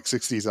psychedelic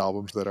 60s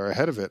albums that are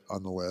ahead of it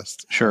on the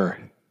list. Sure.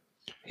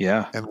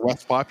 Yeah. And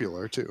less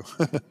popular too.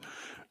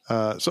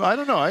 So I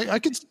don't know. I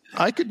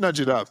could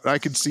nudge it up. I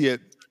could see it.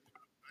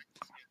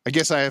 I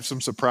guess I have some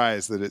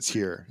surprise that it's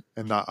here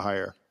and not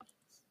higher.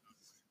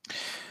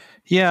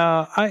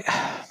 Yeah,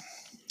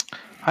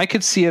 I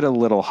could see it a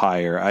little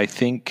higher. I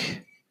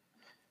think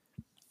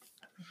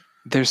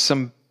there's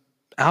some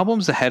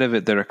albums ahead of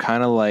it that are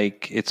kind of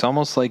like, it's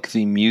almost like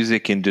the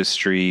music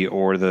industry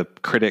or the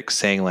critics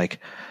saying like,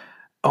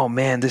 oh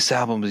man, this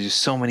album is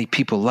just so many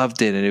people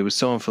loved it and it was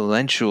so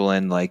influential,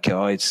 and like,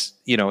 oh, it's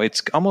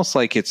almost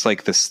like it's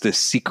like this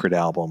secret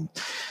album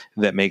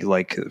that make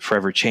like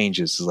Forever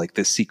Changes is like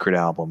this secret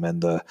album,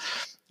 and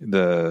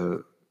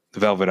the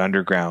Velvet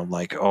Underground,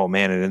 like, oh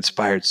man, it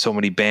inspired so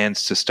many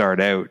bands to start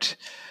out,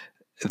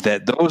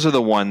 that those are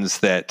the ones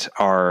that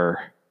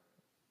are,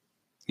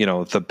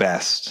 the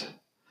best.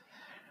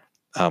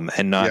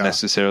 And not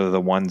necessarily the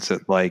ones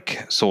that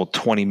like sold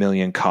 20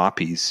 million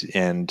copies,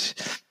 and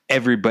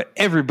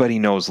everybody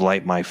knows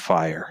Light My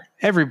Fire.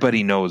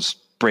 Everybody knows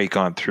Break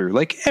On Through.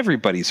 Like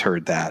everybody's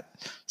heard that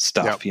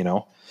stuff,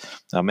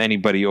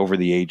 anybody over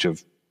the age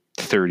of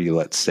 30,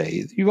 let's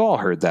say, you've all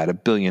heard that a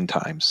billion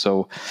times.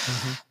 So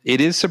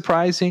it is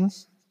surprising.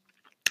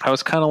 I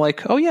was kind of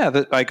like, oh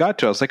yeah,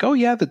 I was like, oh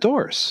yeah, the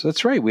Doors.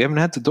 That's right. We haven't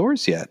had the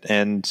Doors yet.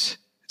 And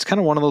it's kind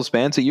of one of those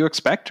bands that you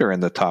expect are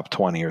in the top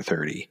 20 or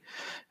 30.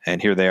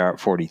 And here they are at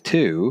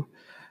 42.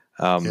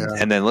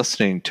 And then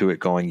listening to it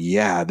going,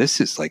 yeah, this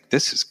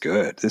is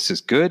good. This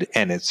is good.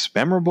 And it's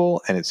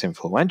memorable and it's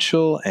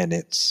influential and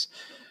it's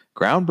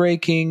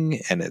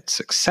groundbreaking and it's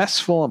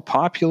successful and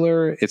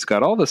popular. It's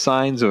got all the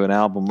signs of an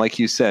album. Like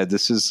you said,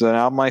 this is an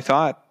album I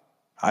thought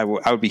I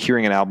would be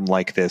hearing an album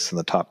like this in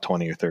the top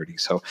 20 or 30.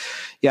 So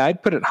yeah,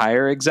 I'd put it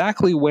higher.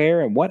 Exactly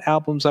where and what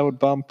albums I would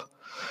bump.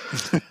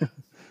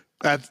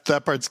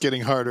 That part's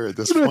getting harder at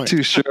this point. I'm not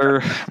too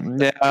sure.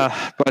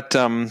 Yeah, but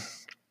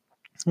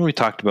we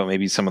talked about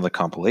maybe some of the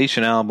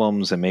compilation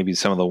albums and maybe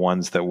some of the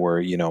ones that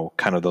were,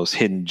 kind of those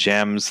hidden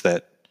gems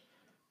that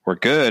were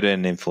good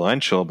and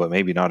influential, but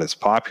maybe not as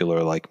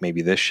popular. Like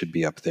maybe this should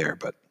be up there.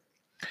 But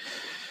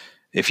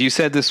if you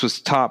said this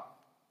was top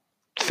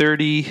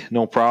 30,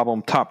 no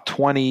problem. Top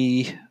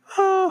 20,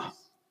 I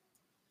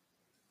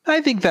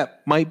think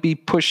that might be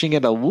pushing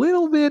it a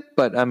little bit.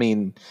 But I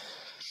mean,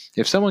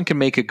 if someone can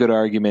make a good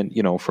argument,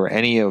 for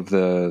any of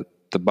the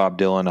Bob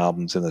Dylan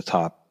albums in the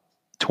top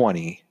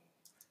 20,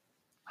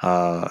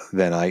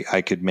 then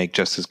I could make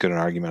just as good an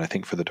argument, I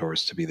think, for the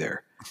Doors to be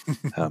there.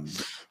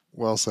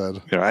 Well said.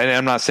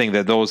 I'm not saying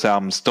that those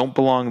albums don't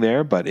belong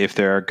there, but if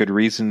there are good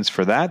reasons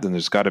for that, then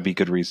there's got to be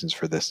good reasons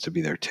for this to be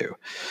there too.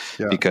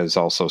 Yeah. Because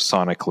also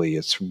sonically,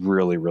 it's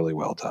really, really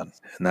well done.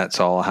 And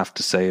that's all I have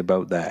to say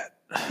about that.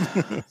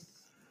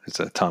 It's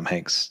a Tom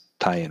Hanks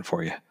tie-in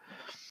for you.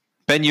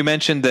 Ben, you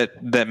mentioned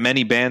that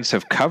many bands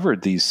have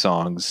covered these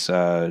songs.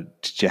 Do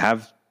you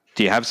have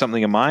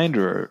something in mind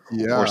or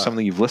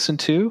something you've listened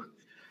to?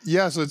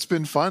 Yeah, so it's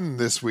been fun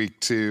this week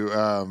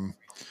to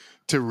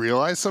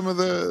realize some of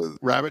the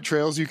rabbit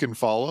trails you can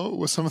follow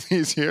with some of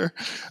these here.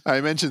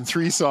 I mentioned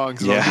 3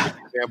 songs. And I'll give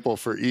an example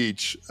for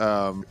each.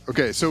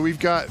 Okay, so we've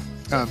got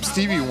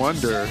Stevie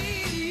Wonder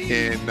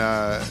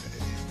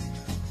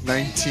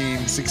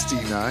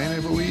 1969, I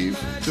believe,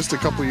 just a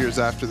couple years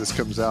after this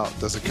comes out,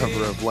 does a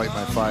cover of Light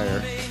My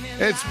Fire.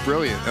 It's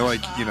brilliant. And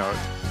like, you know,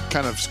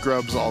 kind of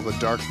scrubs all the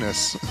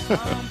darkness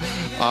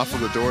off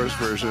of the Doors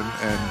version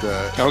and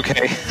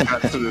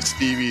got to the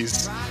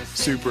Stevie's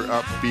super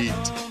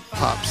upbeat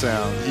pop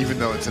sound, even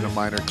though it's in a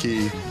minor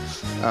key.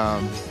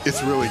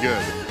 It's really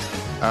good.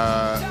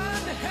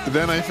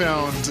 Then I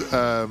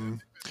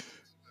found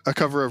a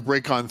cover of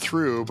Break On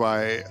Through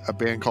by a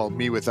band called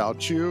Me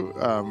Without You,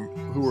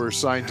 who were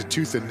signed to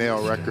Tooth and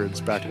Nail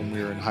Records back when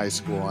we were in high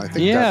school. I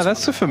think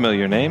that's a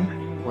familiar name.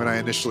 When I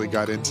initially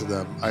got into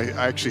them, I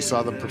actually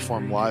saw them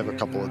perform live a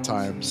couple of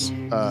times.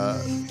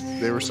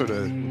 They were sort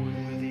of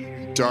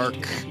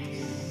dark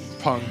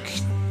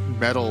punk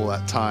metal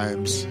at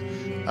times.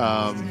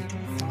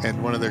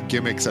 And one of their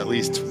gimmicks, at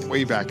least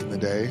way back in the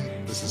day,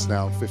 this is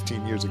now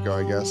 15 years ago,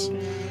 I guess,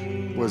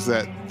 was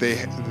that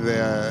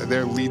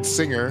their lead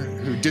singer,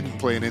 who didn't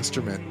play an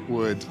instrument,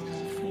 would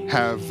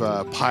have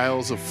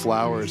piles of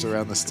flowers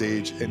around the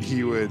stage, and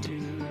he would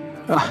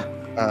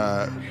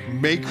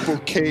make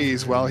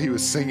bouquets while he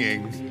was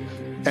singing,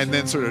 and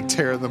then sort of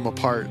tear them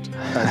apart.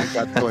 And it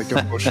got to like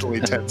emotionally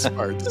tense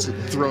parts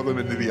and throw them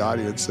into the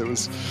audience. It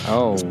was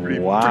pretty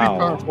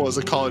powerful as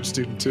a college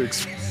student to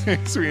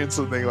experience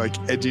something like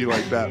edgy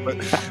like that. But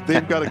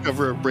they've got a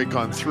cover of Break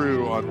On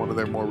Through on one of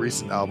their more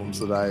recent albums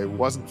that I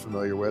wasn't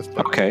familiar with.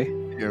 But,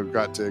 you know,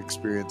 got to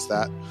experience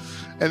that.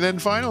 And then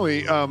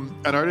finally, an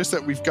artist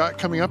that we've got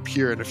coming up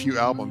here in a few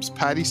albums,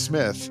 Patti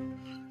Smith,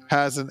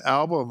 has an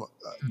album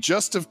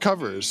just of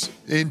covers.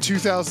 In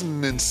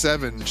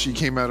 2007, she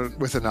came out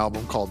with an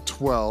album called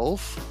 12,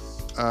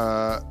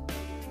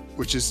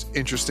 which is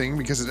interesting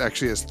because it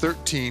actually has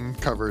 13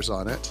 covers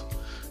on it.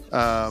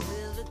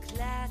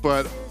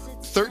 But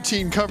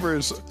 13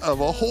 covers of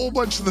a whole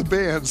bunch of the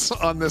bands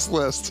on this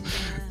list.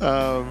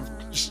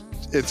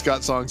 It's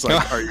got songs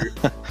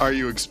like Are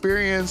You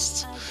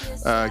Experienced,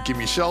 Give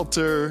Me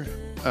Shelter,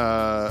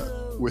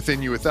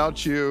 Within You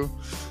Without You,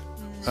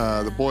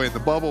 The Boy in the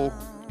Bubble,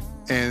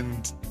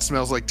 and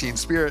Smells Like Teen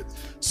Spirit.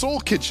 Soul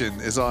Kitchen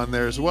is on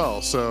there as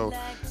well. So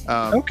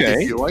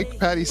if you like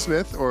Patti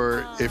Smith,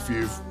 or if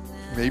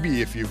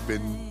you've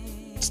been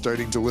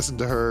starting to listen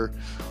to her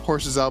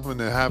Horses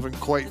album and haven't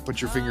quite put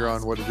your finger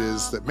on what it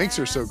is that makes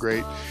her so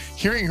great,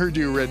 hearing her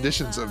do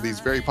renditions of these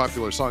very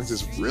popular songs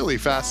is really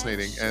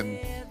fascinating and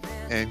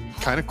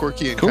kind of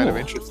quirky and kind of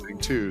interesting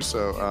too.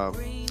 So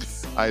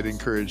I'd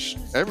encourage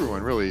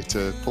everyone really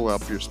to pull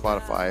up your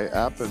Spotify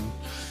app and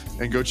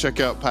go check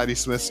out Patti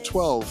Smith's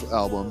 12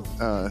 album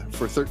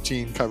for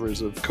 13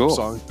 covers of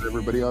songs that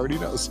everybody already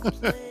knows.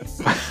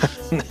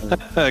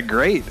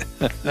 Great.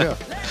 Yeah.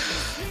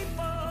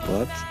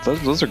 Well,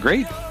 those are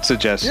great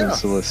suggestions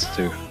to listen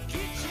to.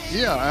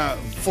 Yeah.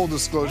 Full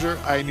disclosure,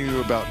 I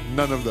knew about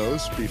none of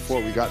those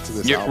before we got to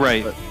this album.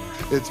 Right. But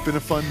it's been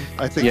a fun,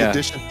 I think,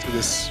 addition to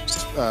this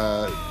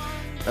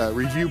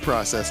review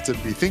process to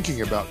be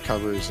thinking about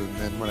covers. And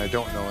then when I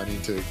don't know, I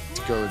need to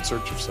go in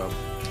search of some.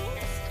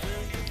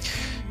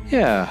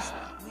 Yeah,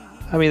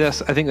 I mean I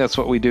think that's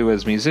what we do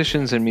as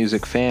musicians and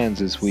music fans.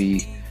 Is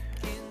we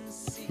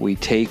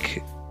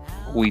take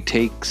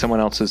someone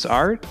else's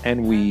art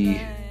and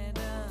we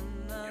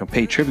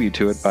pay tribute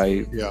to it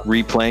by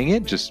replaying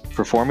it, just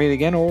performing it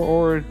again,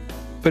 or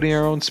putting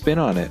our own spin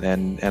on it.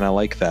 And I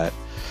like that.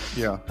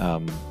 Yeah,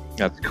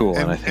 that's cool.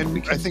 And I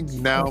think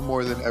now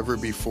more than ever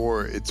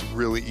before, it's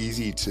really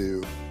easy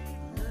to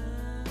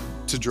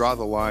draw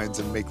the lines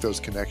and make those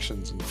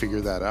connections and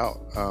figure that out.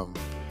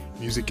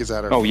 Music is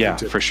at our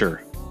fingertips, for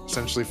sure,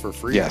 essentially for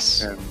free.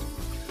 Yes, and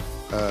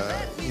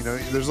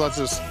there's lots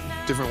of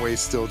different ways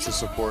still to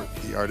support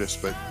the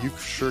artist, but you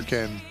sure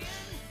can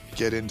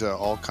get into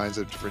all kinds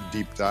of different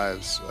deep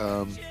dives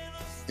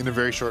in a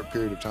very short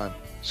period of time.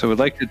 So we'd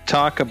like to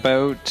talk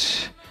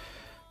about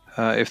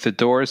if the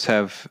Doors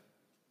have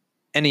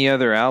any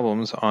other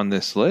albums on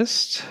this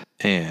list,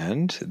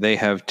 and they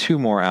have 2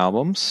 more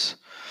albums.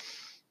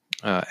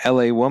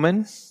 LA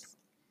Woman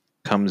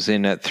comes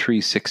in at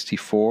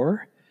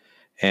 364.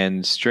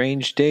 And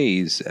Strange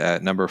Days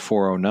at number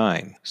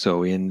 409.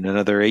 So in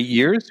another 8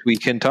 years, we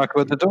can talk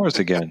about the Doors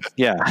again.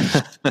 Yeah.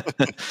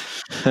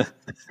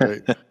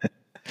 Right.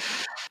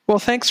 Well,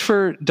 thanks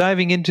for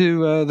diving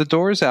into the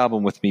Doors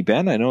album with me,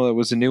 Ben. I know that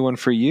was a new one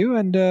for you,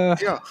 and I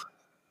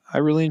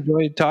really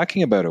enjoyed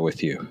talking about it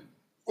with you.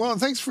 Well,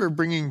 and thanks for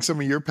bringing some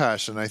of your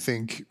passion. I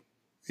think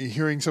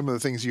hearing some of the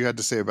things you had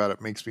to say about it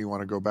makes me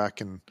want to go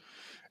back and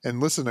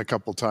listen a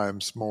couple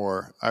times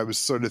more. I was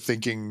sort of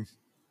thinking,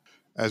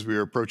 as we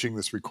were approaching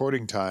this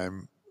recording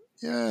time,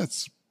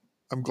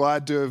 I'm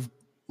glad to have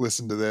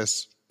listened to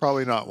this.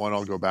 Probably not one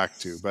I'll go back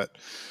to, but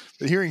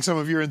hearing some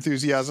of your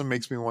enthusiasm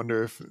makes me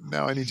wonder if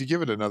now I need to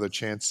give it another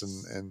chance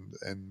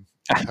and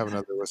have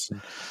another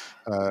listen.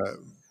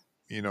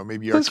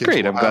 Maybe that's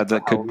great. I'm glad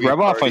that could rub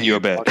off on you a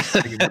bit.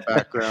 In the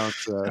background,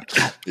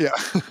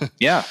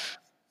 yeah.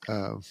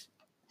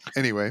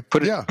 Anyway,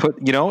 put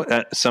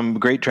some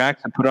great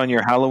tracks to put on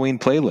your Halloween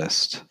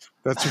playlist.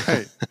 That's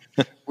right.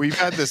 We've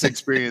had this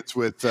experience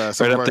with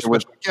some of our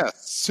special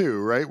guests too,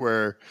 right?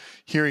 Where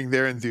hearing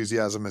their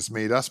enthusiasm has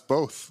made us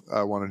both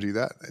want to do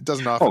that. It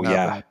doesn't often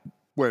happen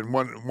when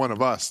one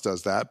of us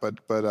does that,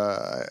 but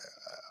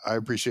I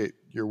appreciate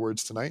your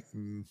words tonight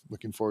and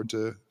looking forward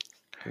to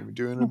maybe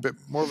doing a bit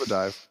more of a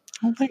dive.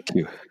 Well, thank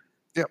you.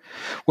 Yep.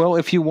 Well,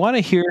 if you want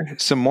to hear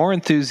some more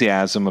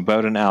enthusiasm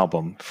about an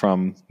album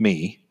from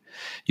me,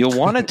 you'll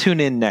want to tune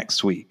in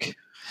next week,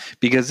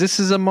 because this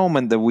is a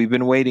moment that we've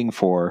been waiting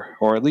for,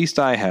 or at least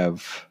I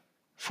have,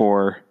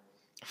 for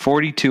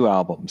 42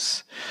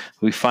 albums.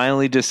 We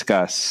finally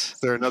discuss. Is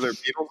there another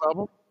Beatles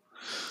album?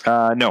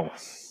 No.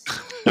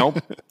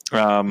 Nope.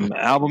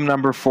 Album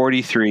number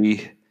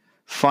 43,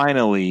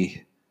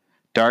 finally,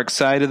 Dark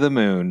Side of the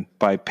Moon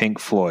by Pink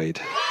Floyd.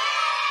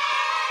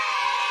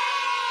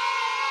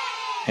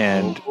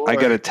 And I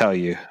got to tell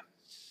you,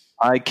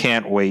 I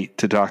can't wait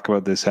to talk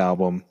about this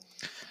album.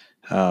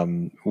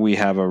 We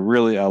have a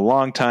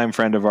longtime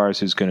friend of ours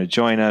who's going to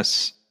join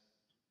us,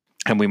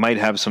 and we might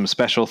have some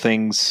special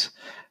things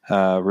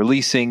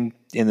releasing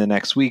in the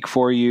next week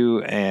for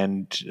you.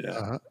 And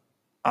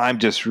I'm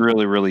just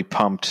really, really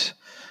pumped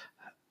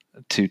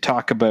to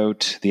talk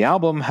about the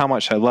album, how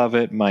much I love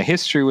it, my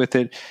history with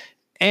it,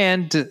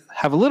 and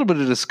have a little bit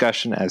of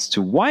discussion as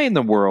to why in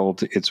the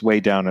world it's way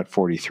down at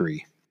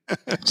 43.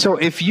 So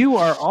if you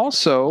are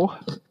also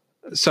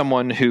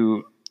someone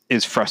who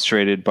is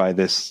frustrated by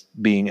this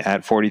being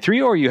at 43,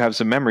 or you have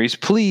some memories,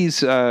 please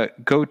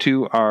go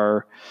to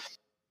our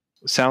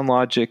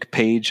SoundLogic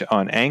page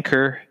on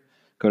Anchor.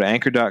 Go to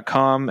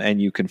anchor.com and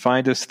you can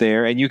find us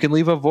there, and you can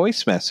leave a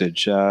voice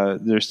message.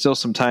 There's still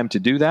some time to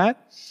do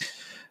that.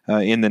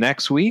 In the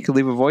next week,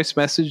 leave a voice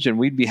message and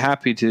we'd be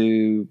happy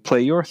to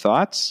play your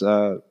thoughts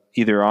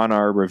either on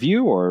our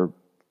review, or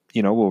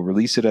we'll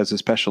release it as a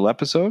special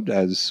episode,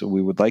 as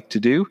we would like to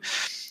do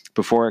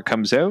before it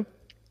comes out.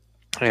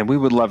 And we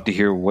would love to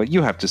hear what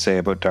you have to say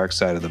about Dark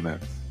Side of the Moon.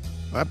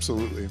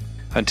 Absolutely.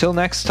 Until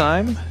next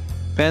time,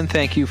 Ben,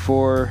 thank you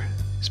for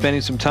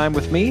spending some time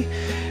with me,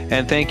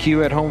 and thank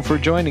you at home for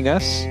joining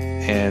us.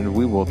 And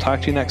we will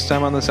talk to you next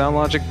time on the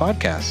SoundLogic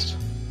podcast.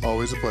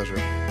 Always a pleasure.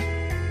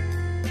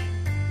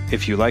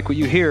 If you like what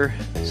you hear,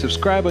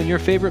 subscribe on your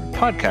favorite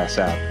podcast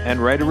app and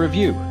write a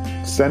review.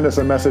 Send us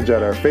a message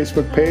at our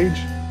Facebook page,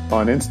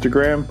 on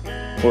Instagram,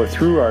 or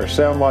through our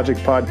SoundLogic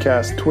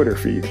podcast Twitter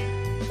feed.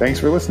 Thanks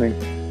for listening.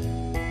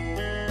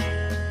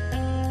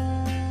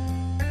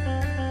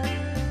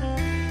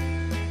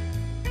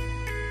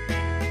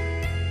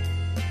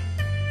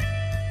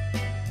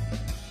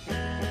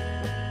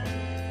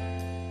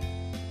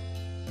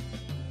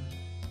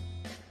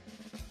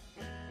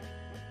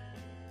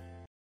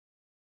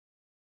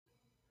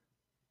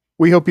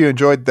 We hope you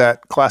enjoyed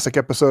that classic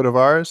episode of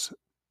ours.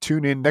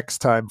 Tune in next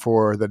time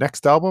for the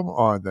next album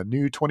on the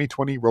new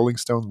 2020 Rolling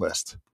Stone list.